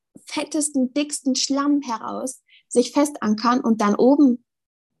dem fettesten, dicksten Schlamm heraus sich festankern und dann oben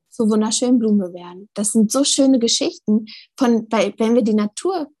zur wunderschönen Blume werden. Das sind so schöne Geschichten, weil wenn wir die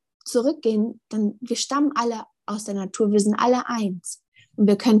Natur zurückgehen, dann wir stammen alle aus der Natur, wir sind alle eins. Und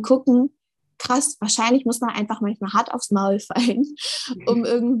wir können gucken, krass, wahrscheinlich muss man einfach manchmal hart aufs Maul fallen, um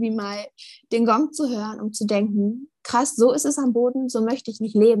irgendwie mal den Gong zu hören, um zu denken, krass, so ist es am Boden, so möchte ich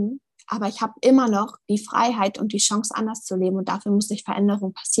nicht leben, aber ich habe immer noch die Freiheit und die Chance, anders zu leben und dafür muss ich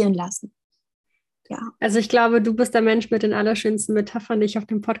Veränderung passieren lassen. Ja. Also ich glaube, du bist der Mensch mit den allerschönsten Metaphern, die ich auf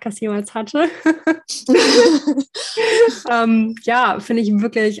dem Podcast jemals hatte. Ja, finde ich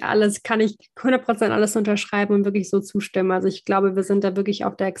wirklich alles, kann ich 100% alles unterschreiben und wirklich so zustimmen. Also ich glaube, wir sind da wirklich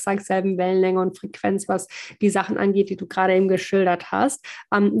auf der exakt selben Wellenlänge und Frequenz, was die Sachen angeht, die du gerade eben geschildert hast.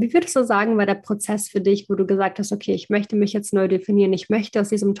 Wie würdest du sagen, war der Prozess für dich, wo du gesagt hast, okay, ich möchte mich jetzt neu definieren, ich möchte aus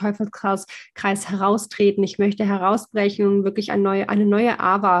diesem Teufelskreis heraustreten, ich möchte herausbrechen und wirklich eine neue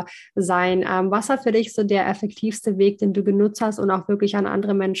Ava sein. Was war für dich so der effektivste Weg, den du genutzt hast und auch wirklich an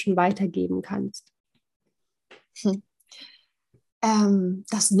andere Menschen weitergeben kannst?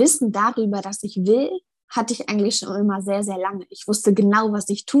 Das Wissen darüber, dass ich will, hatte ich eigentlich schon immer sehr, sehr lange. Ich wusste genau, was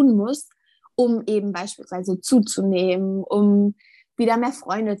ich tun muss, um eben beispielsweise zuzunehmen, um wieder mehr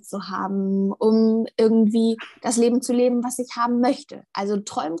Freunde zu haben, um irgendwie das Leben zu leben, was ich haben möchte. Also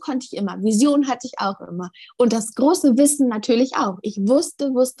träumen konnte ich immer, Vision hatte ich auch immer. Und das große Wissen natürlich auch. Ich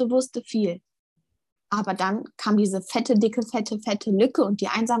wusste viel. Aber dann kam diese fette, dicke, fette Lücke und die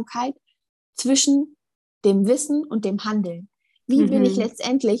Einsamkeit zwischen dem Wissen und dem Handeln. Wie bin ich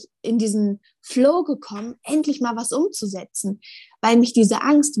letztendlich in diesen Flow gekommen, endlich mal was umzusetzen, weil mich diese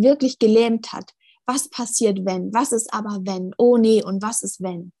Angst wirklich gelähmt hat. Was passiert, wenn? Was ist aber, wenn? Oh nee, und was ist,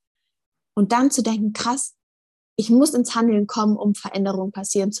 wenn? Und dann zu denken, krass, ich muss ins Handeln kommen, um Veränderung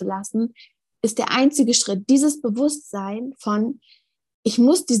passieren zu lassen, ist der einzige Schritt. Dieses Bewusstsein von, ich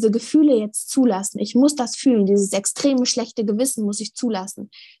muss diese Gefühle jetzt zulassen. Ich muss das fühlen. Dieses extreme schlechte Gewissen muss ich zulassen.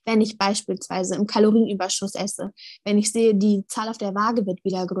 Wenn ich beispielsweise im Kalorienüberschuss esse, wenn ich sehe, die Zahl auf der Waage wird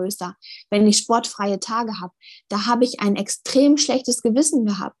wieder größer, wenn ich sportfreie Tage habe, da habe ich ein extrem schlechtes Gewissen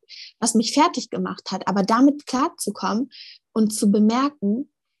gehabt, was mich fertig gemacht hat. Aber damit klarzukommen und zu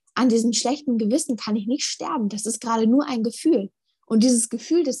bemerken, an diesem schlechten Gewissen kann ich nicht sterben. Das ist gerade nur ein Gefühl. Und dieses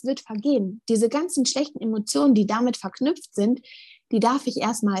Gefühl, das wird vergehen. Diese ganzen schlechten Emotionen, die damit verknüpft sind, die darf ich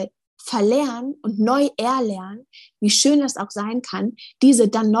erstmal verlernen und neu erlernen, wie schön es auch sein kann, diese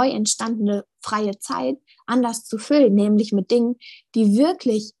dann neu entstandene freie Zeit anders zu füllen, nämlich mit Dingen, die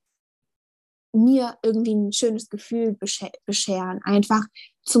wirklich mir irgendwie ein schönes Gefühl bescheren. Einfach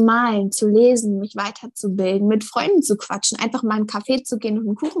zu malen, zu lesen, mich weiterzubilden, mit Freunden zu quatschen, einfach mal in einen Café zu gehen und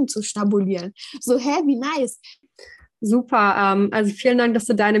einen Kuchen zu schnabulieren. So, wie nice. Super, also vielen Dank, dass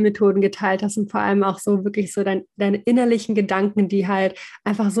du deine Methoden geteilt hast und vor allem auch so wirklich so deine innerlichen Gedanken, die halt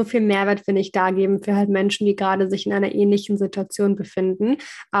einfach so viel Mehrwert, finde ich, da geben für halt Menschen, die gerade sich in einer ähnlichen Situation befinden.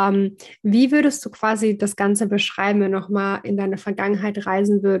 Wie würdest du quasi das Ganze beschreiben, wenn du nochmal in deine Vergangenheit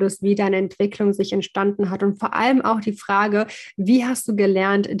reisen würdest, wie deine Entwicklung sich entstanden hat und vor allem auch die Frage, wie hast du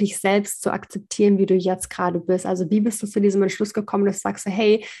gelernt, dich selbst zu akzeptieren, wie du jetzt gerade bist? Also wie bist du zu diesem Entschluss gekommen, dass du sagst,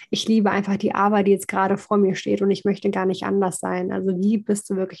 hey, ich liebe einfach die Arbeit, die jetzt gerade vor mir steht und ich möchte gar nicht anders sein. Also wie bist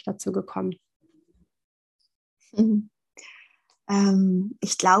du wirklich dazu gekommen?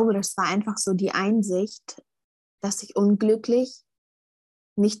 Ich glaube, das war einfach so die Einsicht, dass ich unglücklich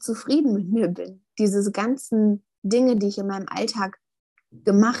nicht zufrieden mit mir bin. Diese ganzen Dinge, die ich in meinem Alltag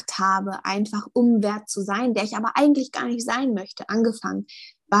gemacht habe, einfach um wert zu sein, der ich aber eigentlich gar nicht sein möchte. Angefangen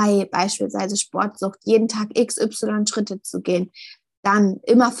bei beispielsweise Sportsucht, jeden Tag XY Schritte zu gehen, dann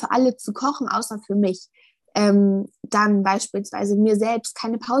immer für alle zu kochen, außer für mich. Dann beispielsweise mir selbst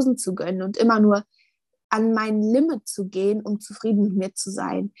keine Pausen zu gönnen und immer nur an mein Limit zu gehen, um zufrieden mit mir zu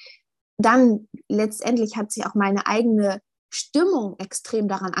sein. Dann letztendlich hat sich auch meine eigene Stimmung extrem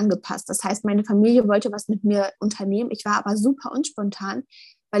daran angepasst. Das heißt, meine Familie wollte was mit mir unternehmen. Ich war aber super unspontan,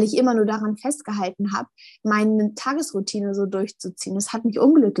 weil ich immer nur daran festgehalten habe, meine Tagesroutine so durchzuziehen. Das hat mich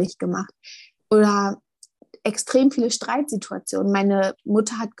unglücklich gemacht. Oder extrem viele Streitsituationen. Meine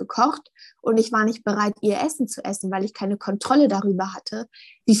Mutter hat gekocht und ich war nicht bereit, ihr Essen zu essen, weil ich keine Kontrolle darüber hatte,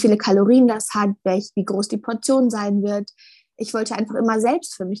 wie viele Kalorien das hat, wie groß die Portion sein wird. Ich wollte einfach immer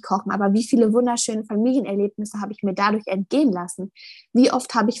selbst für mich kochen, aber wie viele wunderschöne Familienerlebnisse habe ich mir dadurch entgehen lassen? Wie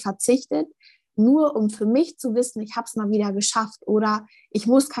oft habe ich verzichtet, nur um für mich zu wissen, ich habe es mal wieder geschafft oder ich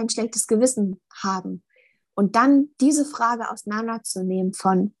muss kein schlechtes Gewissen haben. Und dann diese Frage auseinanderzunehmen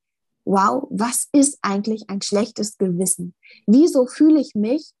von, wow, was ist eigentlich ein schlechtes Gewissen? Wieso fühle ich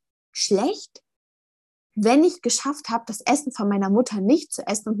mich schlecht, wenn ich geschafft habe, das Essen von meiner Mutter nicht zu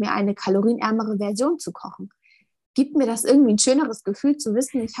essen und mir eine kalorienärmere Version zu kochen? Gibt mir das irgendwie ein schöneres Gefühl zu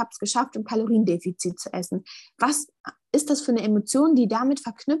wissen, ich habe es geschafft, im Kaloriendefizit zu essen? Was ist das für eine Emotion, die damit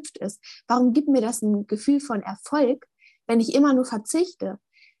verknüpft ist? Warum gibt mir das ein Gefühl von Erfolg, wenn ich immer nur verzichte?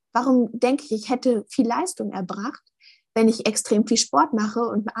 Warum denke ich, ich hätte viel Leistung erbracht, wenn ich extrem viel Sport mache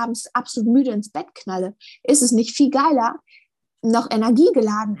und abends absolut müde ins Bett knalle? Ist es nicht viel geiler, noch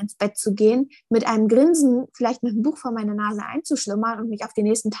energiegeladen ins Bett zu gehen, mit einem Grinsen, vielleicht mit einem Buch vor meiner Nase einzuschlummern und mich auf den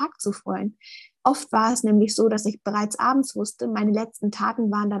nächsten Tag zu freuen. Oft war es nämlich so, dass ich bereits abends wusste, meine letzten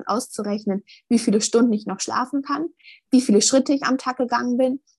Taten waren dann auszurechnen, wie viele Stunden ich noch schlafen kann, wie viele Schritte ich am Tag gegangen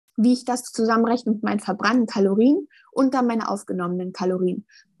bin, wie ich das zusammenrechne mit meinen verbrannten Kalorien und dann meine aufgenommenen Kalorien.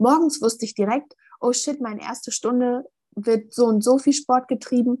 Morgens wusste ich direkt, oh shit, meine erste Stunde wird so und so viel Sport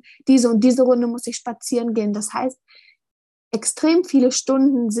getrieben, diese und diese Runde muss ich spazieren gehen. Das heißt, extrem viele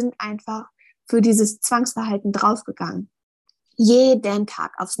Stunden sind einfach für dieses Zwangsverhalten draufgegangen. Jeden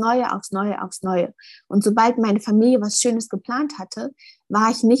Tag, aufs Neue, aufs Neue, aufs Neue. Und sobald meine Familie was Schönes geplant hatte,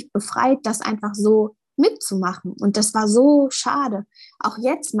 war ich nicht befreit, das einfach so mitzumachen. Und das war so schade. Auch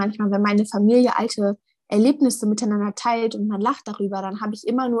jetzt manchmal, wenn meine Familie alte Erlebnisse miteinander teilt und man lacht darüber, dann habe ich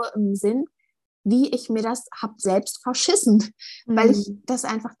immer nur im Sinn, wie ich mir das habe selbst verschissen, weil ich das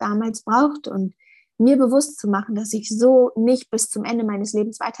einfach damals brauchte. Und mir bewusst zu machen, dass ich so nicht bis zum Ende meines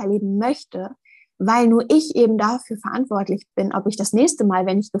Lebens weiterleben möchte, weil nur ich eben dafür verantwortlich bin, ob ich das nächste Mal,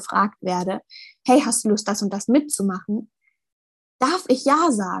 wenn ich gefragt werde, hey, hast du Lust, das und das mitzumachen, darf ich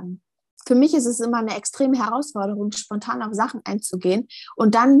ja sagen. Für mich ist es immer eine extreme Herausforderung, spontan auf Sachen einzugehen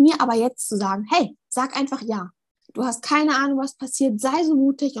und dann mir aber jetzt zu sagen, hey, sag einfach ja. Du hast keine Ahnung, was passiert, sei so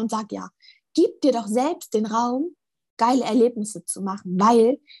mutig und sag ja. Gib dir doch selbst den Raum, geile Erlebnisse zu machen,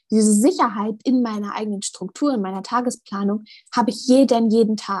 weil diese Sicherheit in meiner eigenen Struktur, in meiner Tagesplanung, habe ich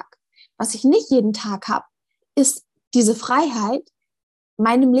jeden Tag. Was ich nicht jeden Tag habe, ist diese Freiheit,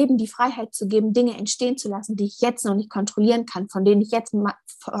 meinem Leben die Freiheit zu geben, Dinge entstehen zu lassen, die ich jetzt noch nicht kontrollieren kann, von denen ich jetzt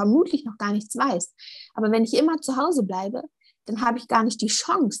vermutlich noch gar nichts weiß. Aber wenn ich immer zu Hause bleibe, dann habe ich gar nicht die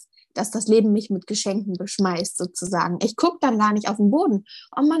Chance, dass das Leben mich mit Geschenken beschmeißt, sozusagen. Ich gucke dann gar nicht auf den Boden.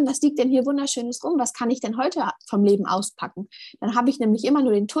 Oh Mann, was liegt denn hier Wunderschönes rum? Was kann ich denn heute vom Leben auspacken? Dann habe ich nämlich immer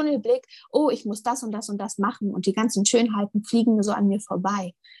nur den Tunnelblick, oh, ich muss das und das und das machen. Und die ganzen Schönheiten fliegen so an mir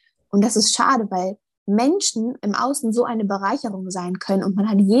vorbei. Und das ist schade, weil Menschen im Außen so eine Bereicherung sein können und man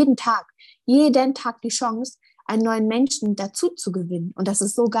hat jeden Tag die Chance, einen neuen Menschen dazu zu gewinnen. Und das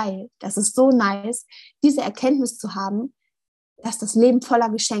ist so geil, das ist so nice, diese Erkenntnis zu haben, dass das Leben voller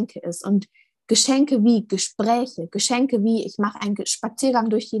Geschenke ist. Und Geschenke wie Gespräche, Geschenke wie ich mache einen Spaziergang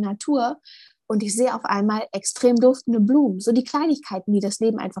durch die Natur und ich sehe auf einmal extrem duftende Blumen. So die Kleinigkeiten, die das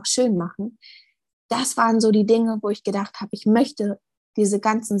Leben einfach schön machen. Das waren so die Dinge, wo ich gedacht habe, ich möchte diese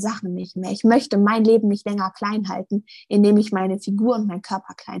ganzen Sachen nicht mehr. Ich möchte mein Leben nicht länger klein halten, indem ich meine Figur und meinen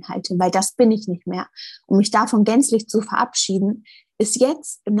Körper klein halte, weil das bin ich nicht mehr. Um mich davon gänzlich zu verabschieden, ist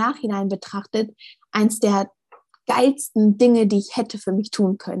jetzt im Nachhinein betrachtet eins der geilsten Dinge, die ich hätte für mich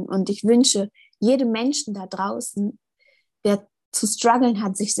tun können. Und ich wünsche jedem Menschen da draußen, der zu strugglen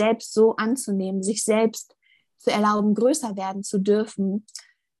hat, sich selbst so anzunehmen, sich selbst zu erlauben, größer werden zu dürfen,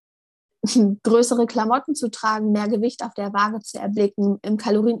 größere Klamotten zu tragen, mehr Gewicht auf der Waage zu erblicken, im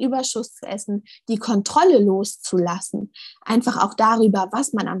Kalorienüberschuss zu essen, die Kontrolle loszulassen, einfach auch darüber,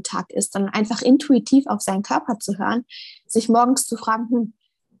 was man am Tag isst, sondern einfach intuitiv auf seinen Körper zu hören, sich morgens zu fragen,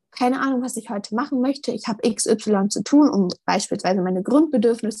 keine Ahnung, was ich heute machen möchte. Ich habe XY zu tun, um beispielsweise meine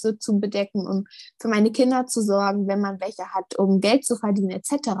Grundbedürfnisse zu bedecken, um für meine Kinder zu sorgen, wenn man welche hat, um Geld zu verdienen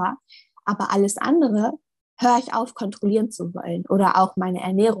etc. Aber alles andere höre ich auf, kontrollieren zu wollen. Oder auch meine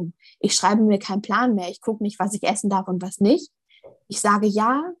Ernährung. Ich schreibe mir keinen Plan mehr. Ich gucke nicht, was ich essen darf und was nicht. Ich sage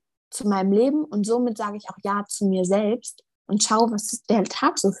Ja zu meinem Leben und somit sage ich auch Ja zu mir selbst und schaue, was der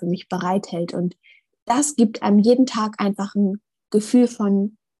Tag so für mich bereithält. Und das gibt einem jeden Tag einfach ein Gefühl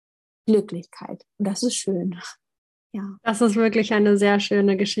von Glücklichkeit. Und das ist schön. Ja. Das ist wirklich eine sehr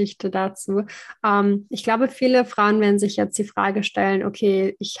schöne Geschichte dazu. Ich glaube, viele Frauen werden sich jetzt die Frage stellen,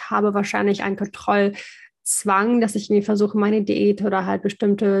 okay, ich habe wahrscheinlich einen Kontrollzwang, dass ich mir versuche, meine Diät oder halt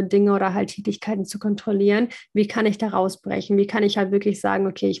bestimmte Dinge oder halt Tätigkeiten zu kontrollieren. Wie kann ich da rausbrechen? Wie kann ich halt wirklich sagen,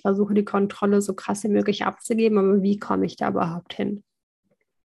 okay, ich versuche die Kontrolle so krass wie möglich abzugeben, aber wie komme ich da überhaupt hin?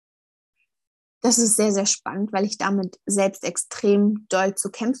 Das ist sehr, sehr spannend, weil ich damit selbst extrem doll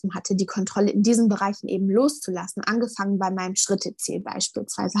zu kämpfen hatte, die Kontrolle in diesen Bereichen eben loszulassen. Angefangen bei meinem Schritteziel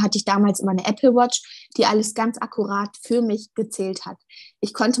beispielsweise hatte ich damals immer eine Apple Watch, die alles ganz akkurat für mich gezählt hat.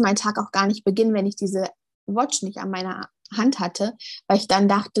 Ich konnte meinen Tag auch gar nicht beginnen, wenn ich diese Watch nicht an meiner Hand hatte, weil ich dann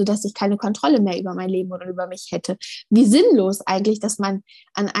dachte, dass ich keine Kontrolle mehr über mein Leben oder über mich hätte. Wie sinnlos eigentlich, dass man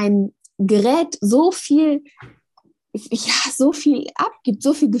an ein Gerät so viel abgibt,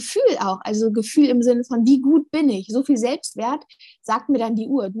 so viel Gefühl auch, also Gefühl im Sinne von, wie gut bin ich, so viel Selbstwert, sagt mir dann die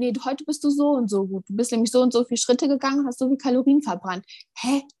Uhr, nee, heute bist du so und so gut, du bist nämlich so und so viele Schritte gegangen, hast so viel Kalorien verbrannt.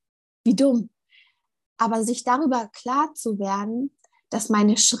 Hä? Wie dumm. Aber sich darüber klar zu werden, dass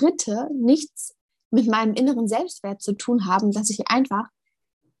meine Schritte nichts mit meinem inneren Selbstwert zu tun haben, dass ich einfach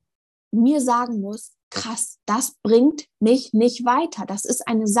mir sagen muss, krass, das bringt mich nicht weiter. Das ist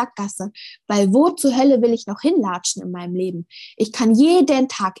eine Sackgasse, weil wo zur Hölle will ich noch hinlatschen in meinem Leben? Ich kann jeden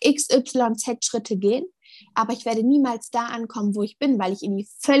Tag X, Y, Z Schritte gehen, aber ich werde niemals da ankommen, wo ich bin, weil ich in die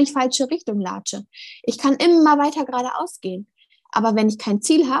völlig falsche Richtung latsche. Ich kann immer weiter geradeaus gehen, aber wenn ich kein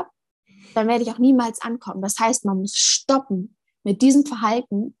Ziel habe, dann werde ich auch niemals ankommen. Das heißt, man muss stoppen mit diesem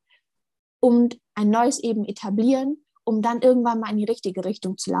Verhalten und ein neues eben etablieren, um dann irgendwann mal in die richtige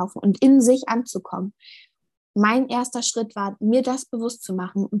Richtung zu laufen und in sich anzukommen. Mein erster Schritt war, mir das bewusst zu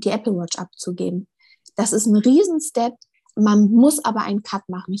machen und die Apple Watch abzugeben. Das ist ein Riesenstep. Man muss aber einen Cut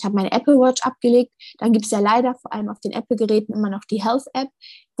machen. Ich habe meine Apple Watch abgelegt. Dann gibt es ja leider vor allem auf den Apple-Geräten immer noch die Health-App,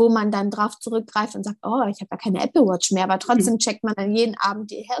 wo man dann drauf zurückgreift und sagt, oh, ich habe ja keine Apple Watch mehr. Aber trotzdem checkt man dann jeden Abend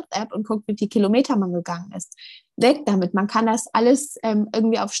die Health-App und guckt, wie viele Kilometer man gegangen ist. Weg damit. Man kann das alles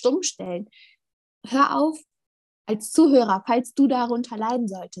irgendwie auf Stumm stellen. Hör auf, als Zuhörer, falls du darunter leiden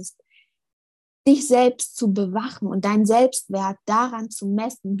solltest, dich selbst zu bewachen und deinen Selbstwert daran zu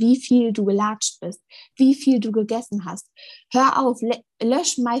messen, wie viel du gelatscht bist, wie viel du gegessen hast. Hör auf,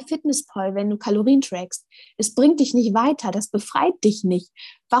 lösch MyFitnessPal, wenn du Kalorien trackst. Es bringt dich nicht weiter, das befreit dich nicht.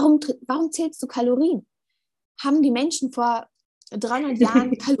 Warum zählst du Kalorien? Haben die Menschen vor 300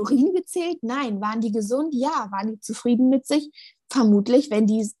 Jahren Kalorien gezählt? Nein. Waren die gesund? Ja. Waren die zufrieden mit sich? Vermutlich, wenn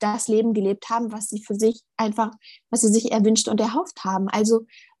die das Leben gelebt haben, was sie sich erwünscht und erhofft haben. Also,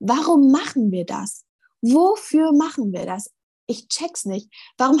 warum machen wir das? Wofür machen wir das? Ich check's nicht.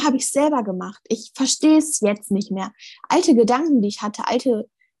 Warum habe ich es selber gemacht? Ich verstehe es jetzt nicht mehr. Alte Gedanken, die ich hatte, alte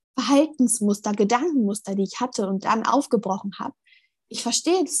Verhaltensmuster, Gedankenmuster, die ich hatte und dann aufgebrochen habe. Ich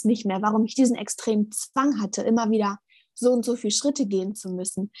verstehe es nicht mehr, warum ich diesen extremen Zwang hatte, immer wieder so und so viele Schritte gehen zu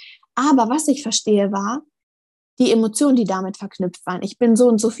müssen. Aber was ich verstehe war, die Emotionen, die damit verknüpft waren. Ich bin so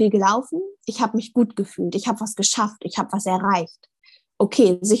und so viel gelaufen, ich habe mich gut gefühlt, ich habe was geschafft, ich habe was erreicht.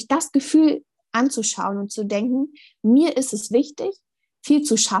 Okay, sich das Gefühl anzuschauen und zu denken, mir ist es wichtig, viel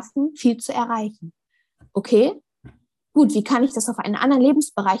zu schaffen, viel zu erreichen. Okay, gut, wie kann ich das auf einen anderen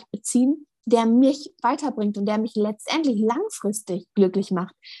Lebensbereich beziehen, der mich weiterbringt und der mich letztendlich langfristig glücklich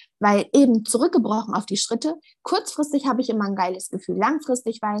macht? Weil eben zurückgebrochen auf die Schritte, kurzfristig habe ich immer ein geiles Gefühl,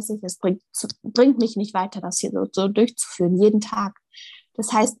 langfristig weiß ich, es bringt mich nicht weiter, das hier so durchzuführen, jeden Tag.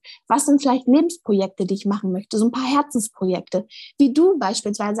 Das heißt, was sind vielleicht Lebensprojekte, die ich machen möchte, so ein paar Herzensprojekte, wie du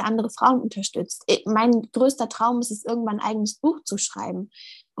beispielsweise andere Frauen unterstützt. Mein größter Traum ist es, irgendwann ein eigenes Buch zu schreiben.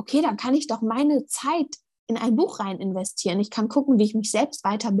 Okay, dann kann ich doch meine Zeit in ein Buch rein investieren. Ich kann gucken, wie ich mich selbst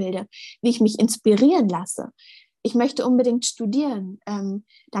weiterbilde, wie ich mich inspirieren lasse. Ich möchte unbedingt studieren.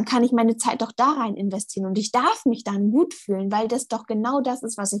 Dann kann ich meine Zeit doch da rein investieren und ich darf mich dann gut fühlen, weil das doch genau das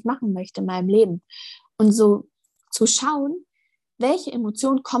ist, was ich machen möchte in meinem Leben. Und so zu schauen, welche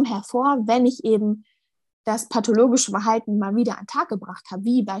Emotionen kommen hervor, wenn ich eben das pathologische Verhalten mal wieder an den Tag gebracht habe,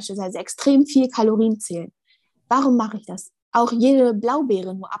 wie beispielsweise extrem viel Kalorien zählen. Warum mache ich das? Auch jede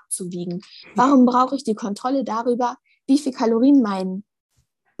Blaubeere nur abzuwiegen. Warum brauche ich die Kontrolle darüber, wie viel Kalorien mein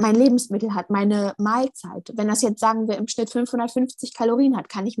Lebensmittel hat, meine Mahlzeit? Wenn das jetzt, sagen wir, im Schnitt 550 Kalorien hat,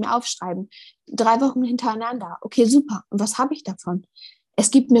 kann ich mir aufschreiben. 3 Wochen hintereinander. Okay, super. Und was habe ich davon? Es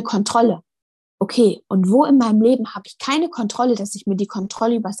gibt mir Kontrolle. Okay, und wo in meinem Leben habe ich keine Kontrolle, dass ich mir die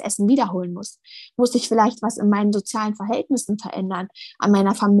Kontrolle über das Essen wiederholen muss? Muss ich vielleicht was in meinen sozialen Verhältnissen verändern, an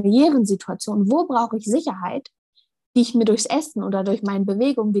meiner familiären Situation? Wo brauche ich Sicherheit, die ich mir durchs Essen oder durch meine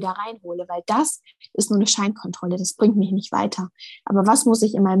Bewegung wieder reinhole? Weil das ist nur eine Scheinkontrolle, das bringt mich nicht weiter. Aber was muss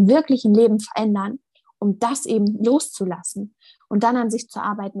ich in meinem wirklichen Leben verändern, um das eben loszulassen und dann an sich zu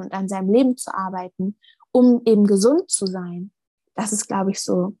arbeiten und an seinem Leben zu arbeiten, um eben gesund zu sein? Das ist, glaube ich,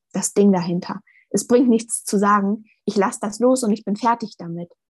 so das Ding dahinter. Es bringt nichts zu sagen, ich lasse das los und ich bin fertig damit.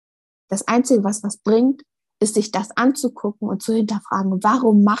 Das Einzige, was bringt, ist, sich das anzugucken und zu hinterfragen,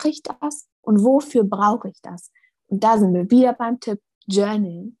 warum mache ich das und wofür brauche ich das? Und da sind wir wieder beim Tipp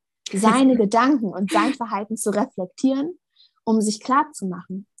Journaling. Seine Gedanken und sein Verhalten zu reflektieren, um sich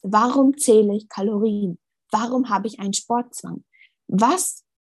klarzumachen, warum zähle ich Kalorien? Warum habe ich einen Sportzwang? Was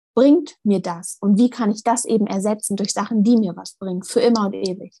bringt mir das? Und wie kann ich das eben ersetzen durch Sachen, die mir was bringen, für immer und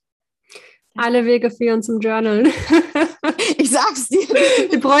ewig? Alle Wege führen zum Journalen. Ich sag's dir.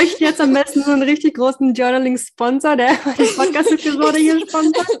 Wir bräuchten jetzt am besten so einen richtig großen Journaling-Sponsor, der die Podcast-Episode hier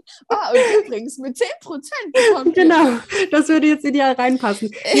sponsert. Und übrigens mit 10% bekommt ihr. Genau, das würde jetzt ideal reinpassen.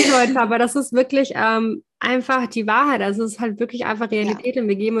 Nee, Leute, aber das ist wirklich einfach die Wahrheit. Also es ist halt wirklich einfach Realität und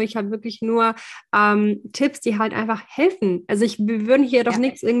wir geben euch halt wirklich nur Tipps, die halt einfach helfen. Also wir würden hier doch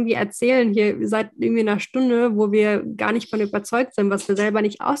nichts irgendwie erzählen, hier seit irgendwie einer Stunde, wo wir gar nicht von überzeugt sind, was wir selber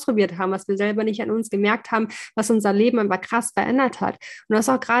nicht ausprobiert haben, was wir selber nicht an uns gemerkt haben, was unser Leben einfach krass verändert hat. Und du hast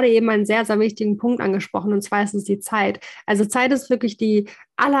auch gerade eben einen sehr, sehr wichtigen Punkt angesprochen, und zwar ist es die Zeit. Also Zeit ist wirklich die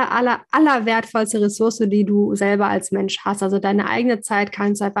aller wertvollste Ressource, die du selber als Mensch hast. Also deine eigene Zeit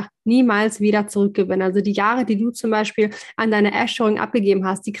kannst du einfach niemals wieder zurückgewinnen. Also die Jahre, die du zum Beispiel an deine Essstörung abgegeben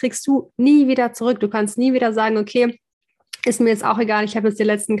hast, die kriegst du nie wieder zurück. Du kannst nie wieder sagen, okay, ist mir jetzt auch egal, ich habe jetzt die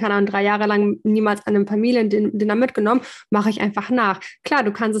letzten, keine Ahnung, 3 Jahre lang niemals an einem Familiendinner mitgenommen, mache ich einfach nach. Klar,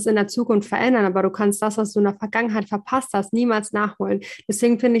 du kannst es in der Zukunft verändern, aber du kannst das, was du in der Vergangenheit verpasst hast, niemals nachholen.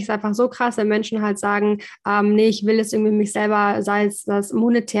 Deswegen finde ich es einfach so krass, wenn Menschen halt sagen, nee, ich will jetzt irgendwie mich selber, sei es das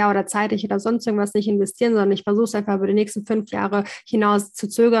monetär oder zeitlich oder sonst irgendwas nicht investieren, sondern ich versuche es einfach über die nächsten 5 Jahre hinaus zu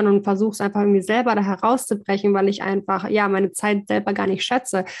zögern und versuche es einfach irgendwie selber da herauszubrechen, weil ich einfach, ja, meine Zeit selber gar nicht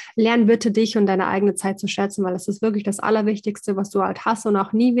schätze. Lern bitte dich und deine eigene Zeit zu schätzen, weil das ist wirklich das Allerwichtigste, was du halt hast und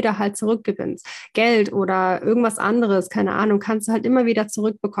auch nie wieder halt zurückgewinnst. Geld oder irgendwas anderes, keine Ahnung, kannst du halt immer wieder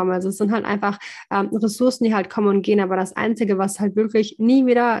zurückbekommen. Also es sind halt einfach Ressourcen, die halt kommen und gehen, aber das Einzige, was halt wirklich nie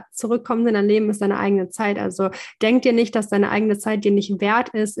wieder zurückkommt in dein Leben, ist deine eigene Zeit. Also denk dir nicht, dass deine eigene Zeit dir nicht wert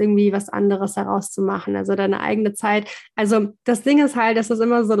ist, irgendwie was anderes daraus zu machen. Also deine eigene Zeit, also das Ding ist halt, dass es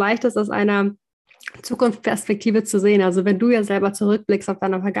immer so leicht ist, aus einer Zukunftsperspektive zu sehen. Also wenn du ja selber zurückblickst auf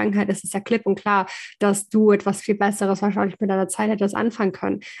deine Vergangenheit, ist es ja klipp und klar, dass du etwas viel Besseres wahrscheinlich mit deiner Zeit hättest anfangen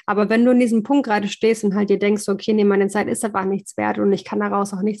können. Aber wenn du in diesem Punkt gerade stehst und halt dir denkst, okay, nee, meine Zeit ist einfach nichts wert und ich kann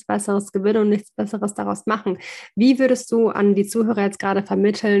daraus auch nichts Besseres gewinnen und nichts Besseres daraus machen, wie würdest du an die Zuhörer jetzt gerade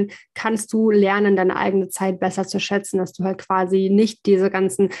vermitteln, kannst du lernen, deine eigene Zeit besser zu schätzen, dass du halt quasi nicht diese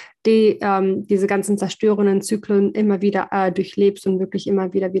ganzen zerstörenden Zyklen immer wieder durchlebst und wirklich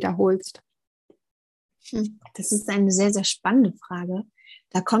immer wieder wiederholst? Das ist eine sehr, sehr spannende Frage.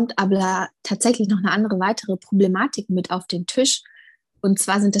 Da kommt aber tatsächlich noch eine andere weitere Problematik mit auf den Tisch. Und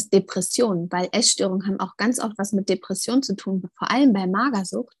zwar sind das Depressionen, weil Essstörungen haben auch ganz oft was mit Depressionen zu tun, vor allem bei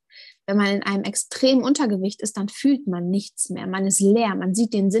Magersucht. Wenn man in einem extremen Untergewicht ist, dann fühlt man nichts mehr. Man ist leer, man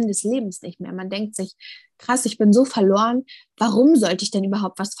sieht den Sinn des Lebens nicht mehr. Man denkt sich, krass, ich bin so verloren, warum sollte ich denn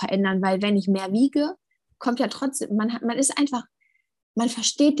überhaupt was verändern? Weil wenn ich mehr wiege, kommt ja trotzdem, man ist einfach, man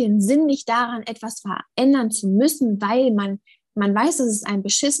versteht den Sinn nicht daran, etwas verändern zu müssen, weil man weiß, dass es einem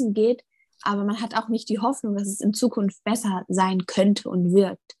beschissen geht, aber man hat auch nicht die Hoffnung, dass es in Zukunft besser sein könnte und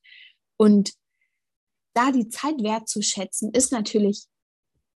wird. Und da die Zeit wertzuschätzen, ist natürlich,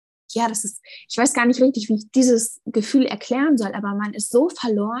 ja, ich weiß gar nicht richtig, wie ich dieses Gefühl erklären soll, aber man ist so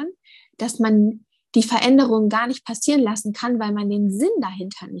verloren, dass man die Veränderung gar nicht passieren lassen kann, weil man den Sinn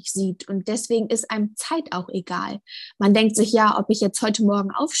dahinter nicht sieht. Und deswegen ist einem Zeit auch egal. Man denkt sich, ja, ob ich jetzt heute Morgen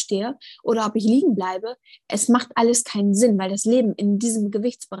aufstehe oder ob ich liegen bleibe, es macht alles keinen Sinn, weil das Leben in diesem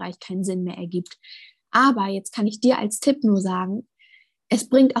Gewichtsbereich keinen Sinn mehr ergibt. Aber jetzt kann ich dir als Tipp nur sagen, es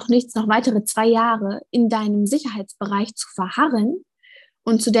bringt auch nichts, noch weitere 2 Jahre in deinem Sicherheitsbereich zu verharren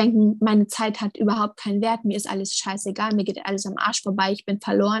und zu denken, meine Zeit hat überhaupt keinen Wert, mir ist alles scheißegal, mir geht alles am Arsch vorbei, ich bin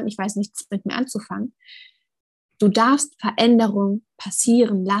verloren, ich weiß nichts mit mir anzufangen. Du darfst Veränderung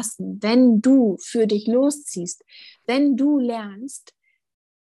passieren lassen, wenn du für dich losziehst, wenn du lernst,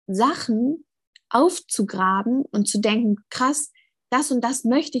 Sachen aufzugraben und zu denken, krass, das und das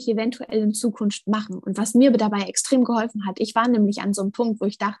möchte ich eventuell in Zukunft machen. Und was mir dabei extrem geholfen hat, ich war nämlich an so einem Punkt, wo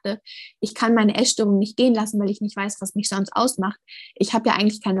ich dachte, ich kann meine Essstörung nicht gehen lassen, weil ich nicht weiß, was mich sonst ausmacht. Ich habe ja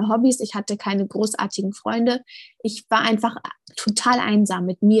eigentlich keine Hobbys, ich hatte keine großartigen Freunde. Ich war einfach total einsam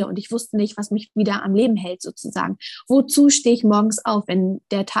mit mir und ich wusste nicht, was mich wieder am Leben hält sozusagen. Wozu stehe ich morgens auf, wenn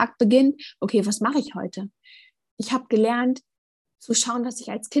der Tag beginnt? Okay, was mache ich heute? Ich habe gelernt, zu schauen, was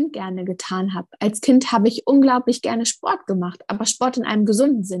ich als Kind gerne getan habe. Als Kind habe ich unglaublich gerne Sport gemacht, aber Sport in einem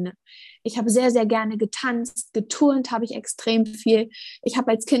gesunden Sinne. Ich habe sehr, sehr gerne getanzt, geturnt habe ich extrem viel. Ich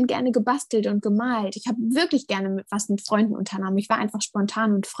habe als Kind gerne gebastelt und gemalt. Ich habe wirklich gerne was mit Freunden unternommen. Ich war einfach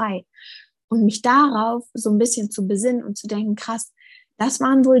spontan und frei. Und mich darauf so ein bisschen zu besinnen und zu denken, krass, das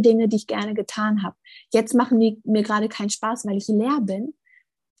waren wohl Dinge, die ich gerne getan habe. Jetzt machen die mir gerade keinen Spaß, weil ich leer bin.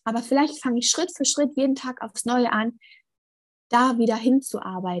 Aber vielleicht fange ich Schritt für Schritt jeden Tag aufs Neue an, da wieder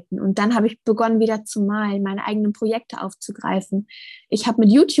hinzuarbeiten. Und dann habe ich begonnen, wieder zu malen, meine eigenen Projekte aufzugreifen. Ich habe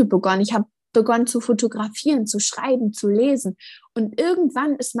mit YouTube begonnen. Ich habe begonnen zu fotografieren, zu schreiben, zu lesen. Und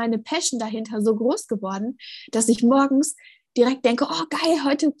irgendwann ist meine Passion dahinter so groß geworden, dass ich morgens direkt denke, oh geil,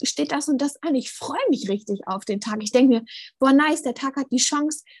 heute steht das und das an. Ich freue mich richtig auf den Tag. Ich denke mir, boah nice, der Tag hat die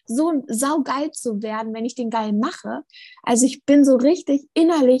Chance, so saugeil zu werden, wenn ich den geil mache. Also ich bin so richtig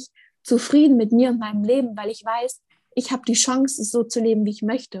innerlich zufrieden mit mir und meinem Leben, weil ich weiß, ich habe die Chance, es so zu leben, wie ich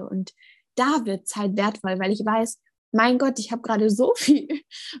möchte. Und da wird Zeit wertvoll, weil ich weiß, mein Gott, ich habe gerade so viel,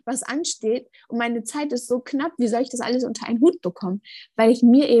 was ansteht und meine Zeit ist so knapp, wie soll ich das alles unter einen Hut bekommen? Weil ich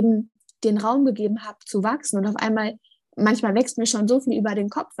mir eben den Raum gegeben habe, zu wachsen und auf einmal, manchmal wächst mir schon so viel über den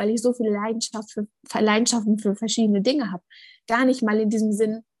Kopf, weil ich so viele Leidenschaften für verschiedene Dinge habe. Gar nicht mal in diesem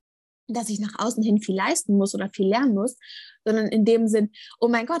Sinn, dass ich nach außen hin viel leisten muss oder viel lernen muss, sondern in dem Sinn, oh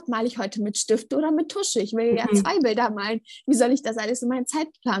mein Gott, male ich heute mit Stift oder mit Tusche? Ich will ja 2 Bilder malen. Wie soll ich das alles in meinen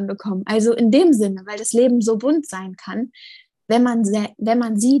Zeitplan bekommen? Also in dem Sinne, weil das Leben so bunt sein kann, wenn man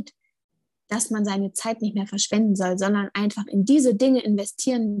sieht, dass man seine Zeit nicht mehr verschwenden soll, sondern einfach in diese Dinge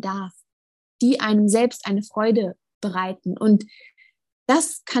investieren darf, die einem selbst eine Freude bereiten. Und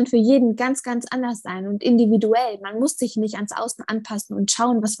das kann für jeden ganz, ganz anders sein und individuell. Man muss sich nicht ans Außen anpassen und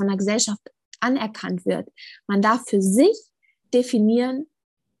schauen, was von der Gesellschaft anerkannt wird. Man darf für sich definieren,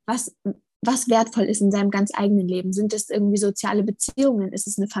 was wertvoll ist in seinem ganz eigenen Leben. Sind es irgendwie soziale Beziehungen? Ist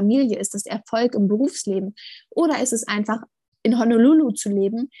es eine Familie? Ist es Erfolg im Berufsleben? Oder ist es einfach in Honolulu zu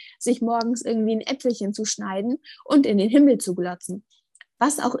leben, sich morgens irgendwie ein Äpfelchen zu schneiden und in den Himmel zu glotzen?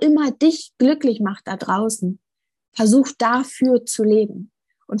 Was auch immer dich glücklich macht da draußen, versuch dafür zu leben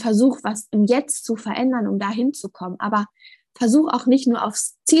und versuch, was im Jetzt zu verändern, um da hinzukommen. Aber versuch auch nicht nur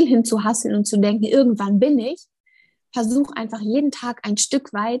aufs Ziel hinzuhasseln und zu denken, irgendwann bin ich. Versuch einfach jeden Tag ein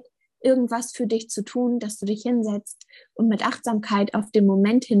Stück weit irgendwas für dich zu tun, dass du dich hinsetzt und mit Achtsamkeit auf den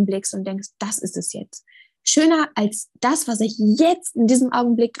Moment hinblickst und denkst, das ist es jetzt. Schöner als das, was ich jetzt in diesem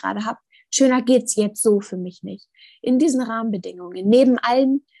Augenblick gerade habe. Schöner geht's jetzt so für mich nicht. In diesen Rahmenbedingungen, neben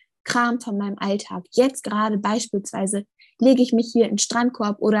allem Kram von meinem Alltag. Jetzt gerade beispielsweise lege ich mich hier in den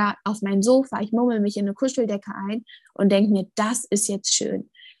Strandkorb oder auf mein Sofa, ich murmel mich in eine Kuscheldecke ein und denke mir, das ist jetzt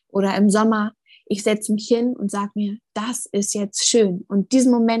schön. Oder im Sommer, ich setze mich hin und sage mir, das ist jetzt schön. Und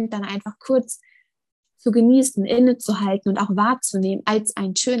diesen Moment dann einfach kurz zu genießen, innezuhalten und auch wahrzunehmen als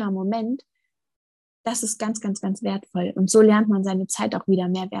ein schöner Moment, das ist ganz, ganz, ganz wertvoll. Und so lernt man seine Zeit auch wieder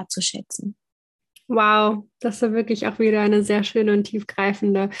mehr wertzuschätzen. Wow, das war wirklich auch wieder eine sehr schöne und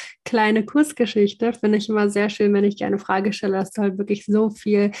tiefgreifende kleine Kursgeschichte. Finde ich immer sehr schön, wenn ich dir eine Frage stelle, dass du halt wirklich so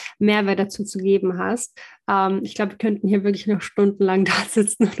viel Mehrwert dazu zu geben hast. Ich glaube, wir könnten hier wirklich noch stundenlang da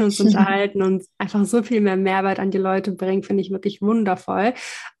sitzen und uns unterhalten und einfach so viel mehr Mehrwert an die Leute bringen, finde ich wirklich wundervoll.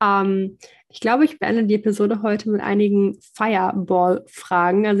 Ich glaube, ich beende die Episode heute mit einigen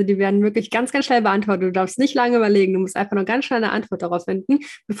Fireball-Fragen. Also die werden wirklich ganz, ganz schnell beantwortet. Du darfst nicht lange überlegen. Du musst einfach nur ganz schnell eine Antwort darauf finden.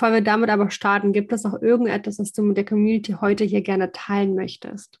 Bevor wir damit aber starten, gibt es auch irgendetwas, was du mit der Community heute hier gerne teilen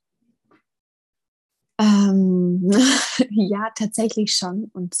möchtest? Ja, tatsächlich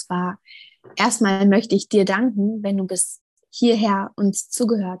schon. Und zwar erstmal möchte ich dir danken, wenn du bis hierher uns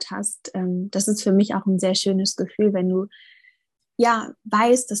zugehört hast. Das ist für mich auch ein sehr schönes Gefühl, wenn du ja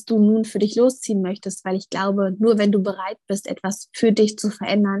weißt, dass du nun für dich losziehen möchtest, weil ich glaube, nur wenn du bereit bist, etwas für dich zu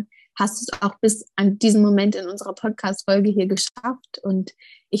verändern, hast du es auch bis an diesen Moment in unserer Podcast-Folge hier geschafft. Und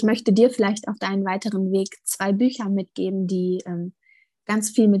ich möchte dir vielleicht auf deinen weiteren Weg 2 Bücher mitgeben, die ganz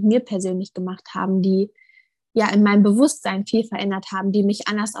viel mit mir persönlich gemacht haben, die ja in meinem Bewusstsein viel verändert haben, die mich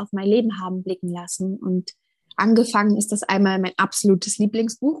anders auf mein Leben haben blicken lassen. Und angefangen ist das einmal mein absolutes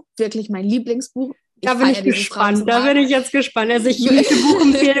Lieblingsbuch, wirklich mein Lieblingsbuch. Da bin ich gespannt. Da bin ich jetzt gespannt. Also ich liebe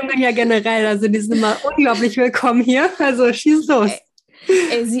Buchempfehlungen ja generell. Also die sind immer unglaublich willkommen hier. Also schieß los.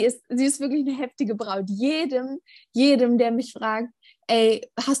 Ey, sie ist wirklich eine heftige Braut. Jedem, der mich fragt, ey,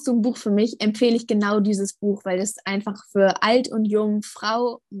 hast du ein Buch für mich, empfehle ich genau dieses Buch, weil es einfach für alt und jung,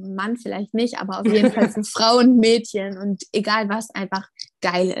 Frau, Mann vielleicht nicht, aber auf jeden Fall für Frau und Mädchen und egal was, einfach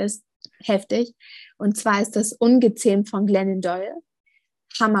geil ist. Heftig. Und zwar ist das Ungezähmt von Glennon Doyle.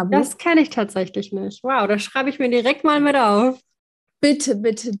 Hammerbuch. Das kenne ich tatsächlich nicht. Wow, das schreibe ich mir direkt mal mit auf. Bitte,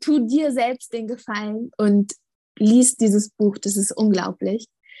 bitte, tu dir selbst den Gefallen und lies dieses Buch. Das ist unglaublich.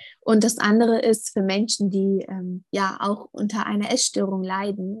 Und das andere ist für Menschen, die ja auch unter einer Essstörung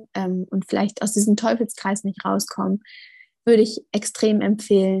leiden und vielleicht aus diesem Teufelskreis nicht rauskommen, würde ich extrem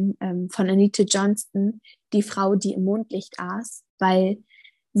empfehlen von Anita Johnston, Die Frau, die im Mondlicht aß, weil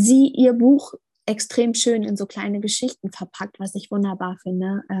sie ihr Buch extrem schön in so kleine Geschichten verpackt, was ich wunderbar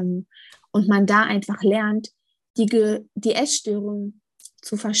finde. Und man da einfach lernt, die Essstörung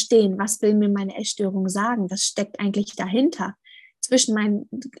zu verstehen. Was will mir meine Essstörung sagen? Was steckt eigentlich dahinter? Zwischen meinen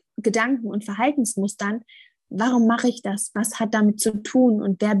Gedanken und Verhaltensmustern. Warum mache ich das? Was hat damit zu tun?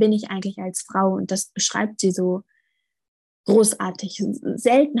 Und wer bin ich eigentlich als Frau? Und das beschreibt sie so großartig.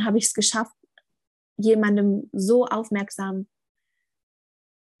 Selten habe ich es geschafft, jemandem so aufmerksam,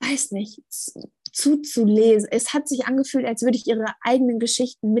 weiß nicht, zuzulesen. Es hat sich angefühlt, als würde ich ihre eigenen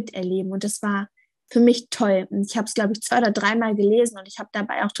Geschichten miterleben. Und das war für mich toll. Und ich habe es, glaube ich, 2 oder 3 Mal gelesen und ich habe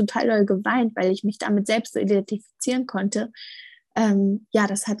dabei auch total doll geweint, weil ich mich damit selbst so identifizieren konnte. Ja,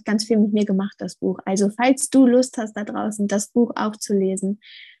 das hat ganz viel mit mir gemacht, das Buch. Also falls du Lust hast, da draußen das Buch auch zu lesen,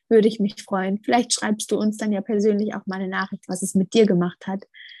 würde ich mich freuen. Vielleicht schreibst du uns dann ja persönlich auch mal eine Nachricht, was es mit dir gemacht hat.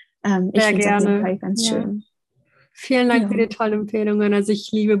 Ich finde es auf jeden Fall ganz schön. Vielen Dank für die tollen Empfehlungen. Also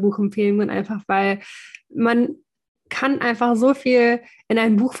ich liebe Buchempfehlungen einfach, weil man kann einfach so viel in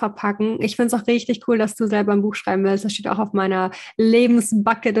ein Buch verpacken. Ich finde es auch richtig cool, dass du selber ein Buch schreiben willst. Das steht auch auf meiner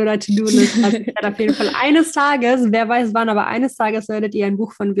Lebensbucket oder To-Do-List. Also ich werde auf jeden Fall eines Tages, wer weiß wann, aber eines Tages werdet ihr ein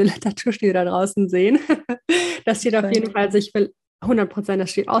Buch von Violetta Tuschny da draußen sehen. Das steht auf jeden Fall, also ich will 100%,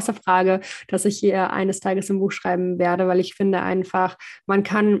 das steht außer Frage, dass ich hier eines Tages ein Buch schreiben werde, weil ich finde einfach, man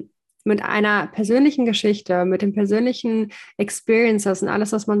kann mit einer persönlichen Geschichte, mit den persönlichen Experiences und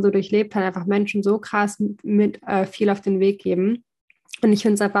alles, was man so durchlebt hat, einfach Menschen so krass mit viel auf den Weg geben. Und ich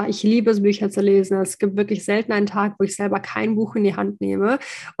finde es einfach, ich liebe es, Bücher zu lesen. Es gibt wirklich selten einen Tag, wo ich selber kein Buch in die Hand nehme.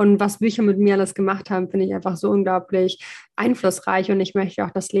 Und was Bücher mit mir alles gemacht haben, finde ich einfach so unglaublich einflussreich. Und ich möchte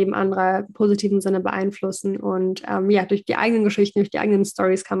auch das Leben anderer im positiven Sinne beeinflussen. Und ja, durch die eigenen Geschichten, durch die eigenen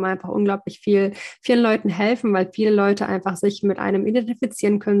Stories kann man einfach unglaublich vielen Leuten helfen, weil viele Leute einfach sich mit einem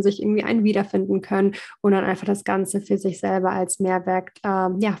identifizieren können, sich irgendwie einen wiederfinden können und dann einfach das Ganze für sich selber als Mehrwert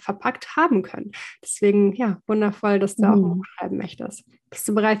ja, verpackt haben können. Deswegen, ja, wundervoll, dass du auch ein Buch schreiben möchtest. Bist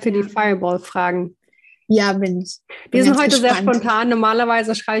du bereit für die Fireball-Fragen? Ja, bin ich. Die sind heute sehr spontan.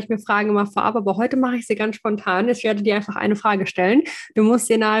 Normalerweise schreibe ich mir Fragen immer vorab, aber heute mache ich sie ganz spontan. Ich werde dir einfach eine Frage stellen. Du musst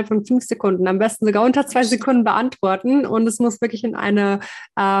sie innerhalb von 5 Sekunden, am besten sogar unter 2 Sekunden beantworten. Und es muss wirklich in eine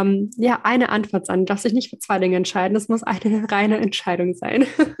Antwort sein. Du darfst dich nicht für 2 Dinge entscheiden. Es muss eine reine Entscheidung sein.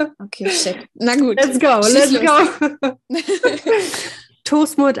 Okay, shit. Na gut. Let's go.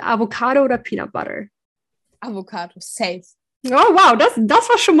 Toast mit Avocado oder Peanut Butter? Avocado, safe. Oh, wow, das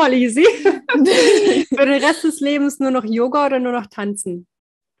war schon mal easy. Für den Rest des Lebens nur noch Yoga oder nur noch Tanzen?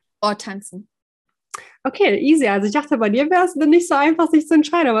 Oh, tanzen. Okay, easy. Also ich dachte, bei dir wäre es nicht so einfach, sich zu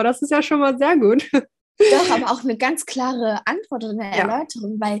entscheiden, aber das ist ja schon mal sehr gut. Doch, aber auch eine ganz klare Antwort und eine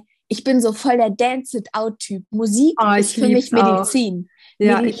Erläuterung, weil ich bin so voll der Dance-it-out-Typ. Musik ist für mich Medizin.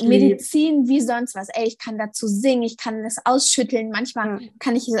 Ja, Medizin wie sonst was. Ey, ich kann dazu singen, ich kann das ausschütteln. Manchmal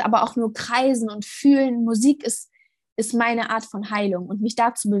kann ich es aber auch nur kreisen und fühlen. Musik ist meine Art von Heilung. Und mich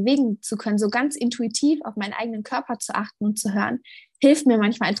dazu bewegen zu können, so ganz intuitiv auf meinen eigenen Körper zu achten und zu hören, hilft mir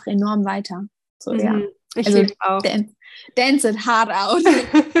manchmal einfach enorm weiter. So, ja. Ich liebe auch. Dance it hard out.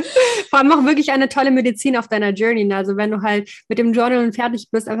 Vor allem auch wirklich eine tolle Medizin auf deiner Journey. Also wenn du halt mit dem Journal fertig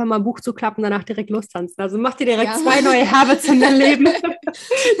bist, einfach mal ein Buch zu klappen, danach direkt lostanzen. Also mach dir direkt 2 neue Habits in dein Leben.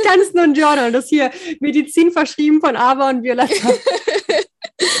 Tanzen und Journal. Das hier Medizin verschrieben von Ava und Violetta.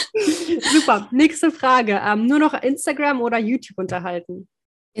 Super. Nächste Frage. Nur noch Instagram oder YouTube unterhalten?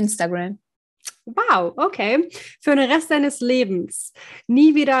 Instagram. Wow, okay. Für den Rest deines Lebens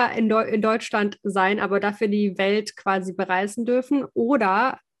nie wieder in Deutschland sein, aber dafür die Welt quasi bereisen dürfen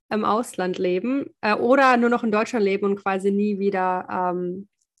oder im Ausland leben oder nur noch in Deutschland leben und quasi nie wieder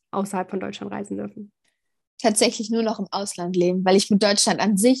außerhalb von Deutschland reisen dürfen? Tatsächlich nur noch im Ausland leben, weil ich mit Deutschland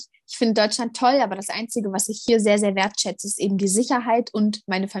an sich, ich finde Deutschland toll, aber das Einzige, was ich hier sehr, sehr wertschätze, ist eben die Sicherheit und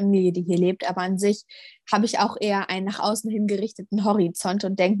meine Familie, die hier lebt. Aber an sich habe ich auch eher einen nach außen hin gerichteten Horizont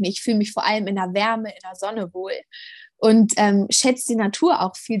und denke mir, ich fühle mich vor allem in der Wärme, in der Sonne wohl und schätze die Natur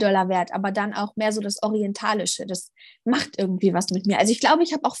auch viel doller wert, aber dann auch mehr so das Orientalische. Das macht irgendwie was mit mir. Also ich glaube,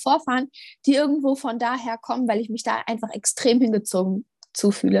 ich habe auch Vorfahren, die irgendwo von daher kommen, weil ich mich da einfach extrem hingezogen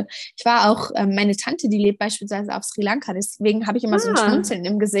zufühle. Ich war auch, meine Tante, die lebt beispielsweise auf Sri Lanka, deswegen habe ich immer so ein Schmunzeln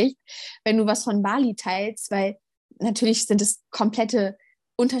im Gesicht, wenn du was von Bali teilst, weil natürlich sind es komplette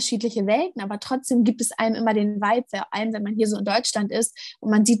unterschiedliche Welten, aber trotzdem gibt es einem immer den Vibe, vor allem wenn man hier so in Deutschland ist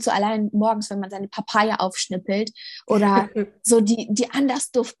und man sieht so allein morgens, wenn man seine Papaya aufschnippelt oder so die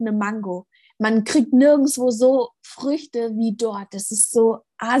anders duftende Mango. Man kriegt nirgendwo so Früchte wie dort. Das ist so,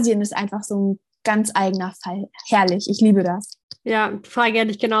 Asien ist einfach so ein ganz eigener Fall. Herrlich, ich liebe das. Ja, die Frage hätte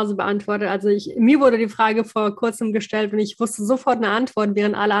ich genauso beantwortet. Also mir wurde die Frage vor kurzem gestellt und ich wusste sofort eine Antwort,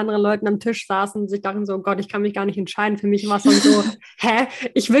 während alle anderen Leute am Tisch saßen und sich dachten so, oh Gott, ich kann mich gar nicht entscheiden. Für mich war es dann so,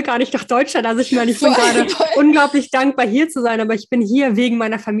 ich will gar nicht nach Deutschland. Also ich meine, ich bin gerade unglaublich dankbar, hier zu sein, aber ich bin hier wegen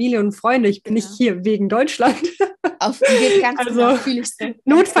meiner Familie und Freunde. Ich bin nicht hier wegen Deutschland. Geht ganz also genau, fühle ich so.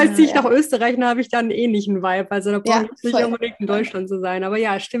 Notfalls ziehe ich nach Österreich, dann habe ich da einen ähnlichen Vibe. Also da brauche ich nicht unbedingt in Deutschland zu sein. Aber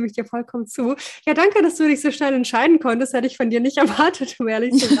ja, stimme ich dir vollkommen zu. Ja, danke, dass du dich so schnell entscheiden konntest. Hätte ich von dir nicht erwartet, um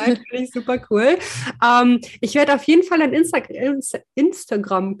ehrlich zu sein. Finde ich super cool. Ich werde auf jeden Fall deinen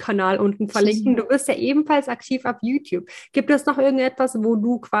Instagram-Kanal unten verlinken. Du bist ja ebenfalls aktiv auf YouTube. Gibt es noch irgendetwas, wo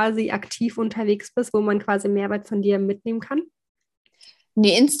du quasi aktiv unterwegs bist, wo man quasi Mehrwert von dir mitnehmen kann?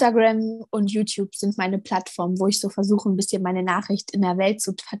 Nee, Instagram und YouTube sind meine Plattformen, wo ich so versuche, ein bisschen meine Nachricht in der Welt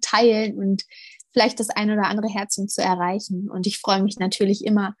zu verteilen und vielleicht das ein oder andere Herzen zu erreichen. Und ich freue mich natürlich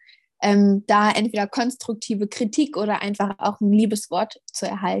immer, da entweder konstruktive Kritik oder einfach auch ein liebes Wort zu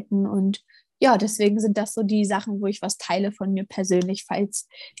erhalten. Und ja, deswegen sind das so die Sachen, wo ich was teile von mir persönlich. Falls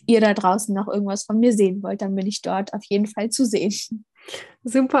ihr da draußen noch irgendwas von mir sehen wollt, dann bin ich dort auf jeden Fall zu sehen.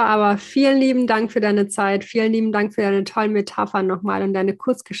 Super, aber vielen lieben Dank für deine Zeit. Vielen lieben Dank für deine tollen Metaphern nochmal und deine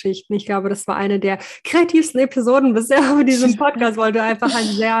Kurzgeschichten. Ich glaube, das war eine der kreativsten Episoden bisher auf diesem Podcast, weil du einfach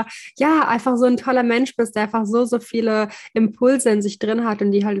einfach so ein toller Mensch bist, der einfach so viele Impulse in sich drin hat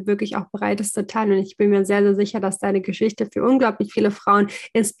und die halt wirklich auch bereit ist zu teilen. Und ich bin mir sehr, sehr sicher, dass deine Geschichte für unglaublich viele Frauen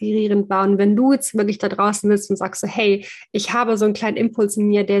inspirierend war. Und wenn du jetzt wirklich da draußen bist und sagst so, hey, ich habe so einen kleinen Impuls in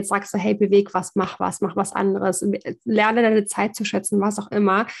mir, der jetzt sagt so, hey, beweg was, mach was anderes, lerne deine Zeit zu schätzen, was auch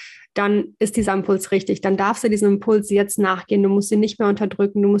immer, dann ist dieser Impuls richtig. Dann darfst du diesem Impuls jetzt nachgehen. Du musst ihn nicht mehr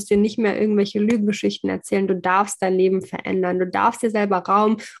unterdrücken. Du musst dir nicht mehr irgendwelche Lügengeschichten erzählen. Du darfst dein Leben verändern. Du darfst dir selber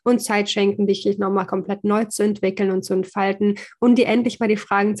Raum und Zeit schenken, dich nochmal komplett neu zu entwickeln und zu entfalten und dir endlich mal die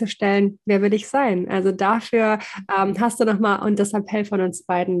Fragen zu stellen, wer will ich sein? Also dafür hast du nochmal und das Appell von uns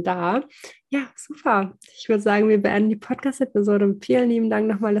beiden da. Ja, super. Ich würde sagen, wir beenden die Podcast-Episode und vielen lieben Dank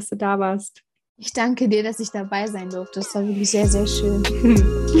nochmal, dass du da warst. Ich danke dir, dass ich dabei sein durfte. Das war wirklich sehr, sehr schön.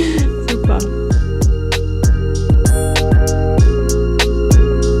 Super.